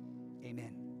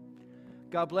 Amen.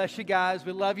 God bless you guys.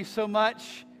 We love you so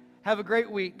much. Have a great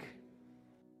week.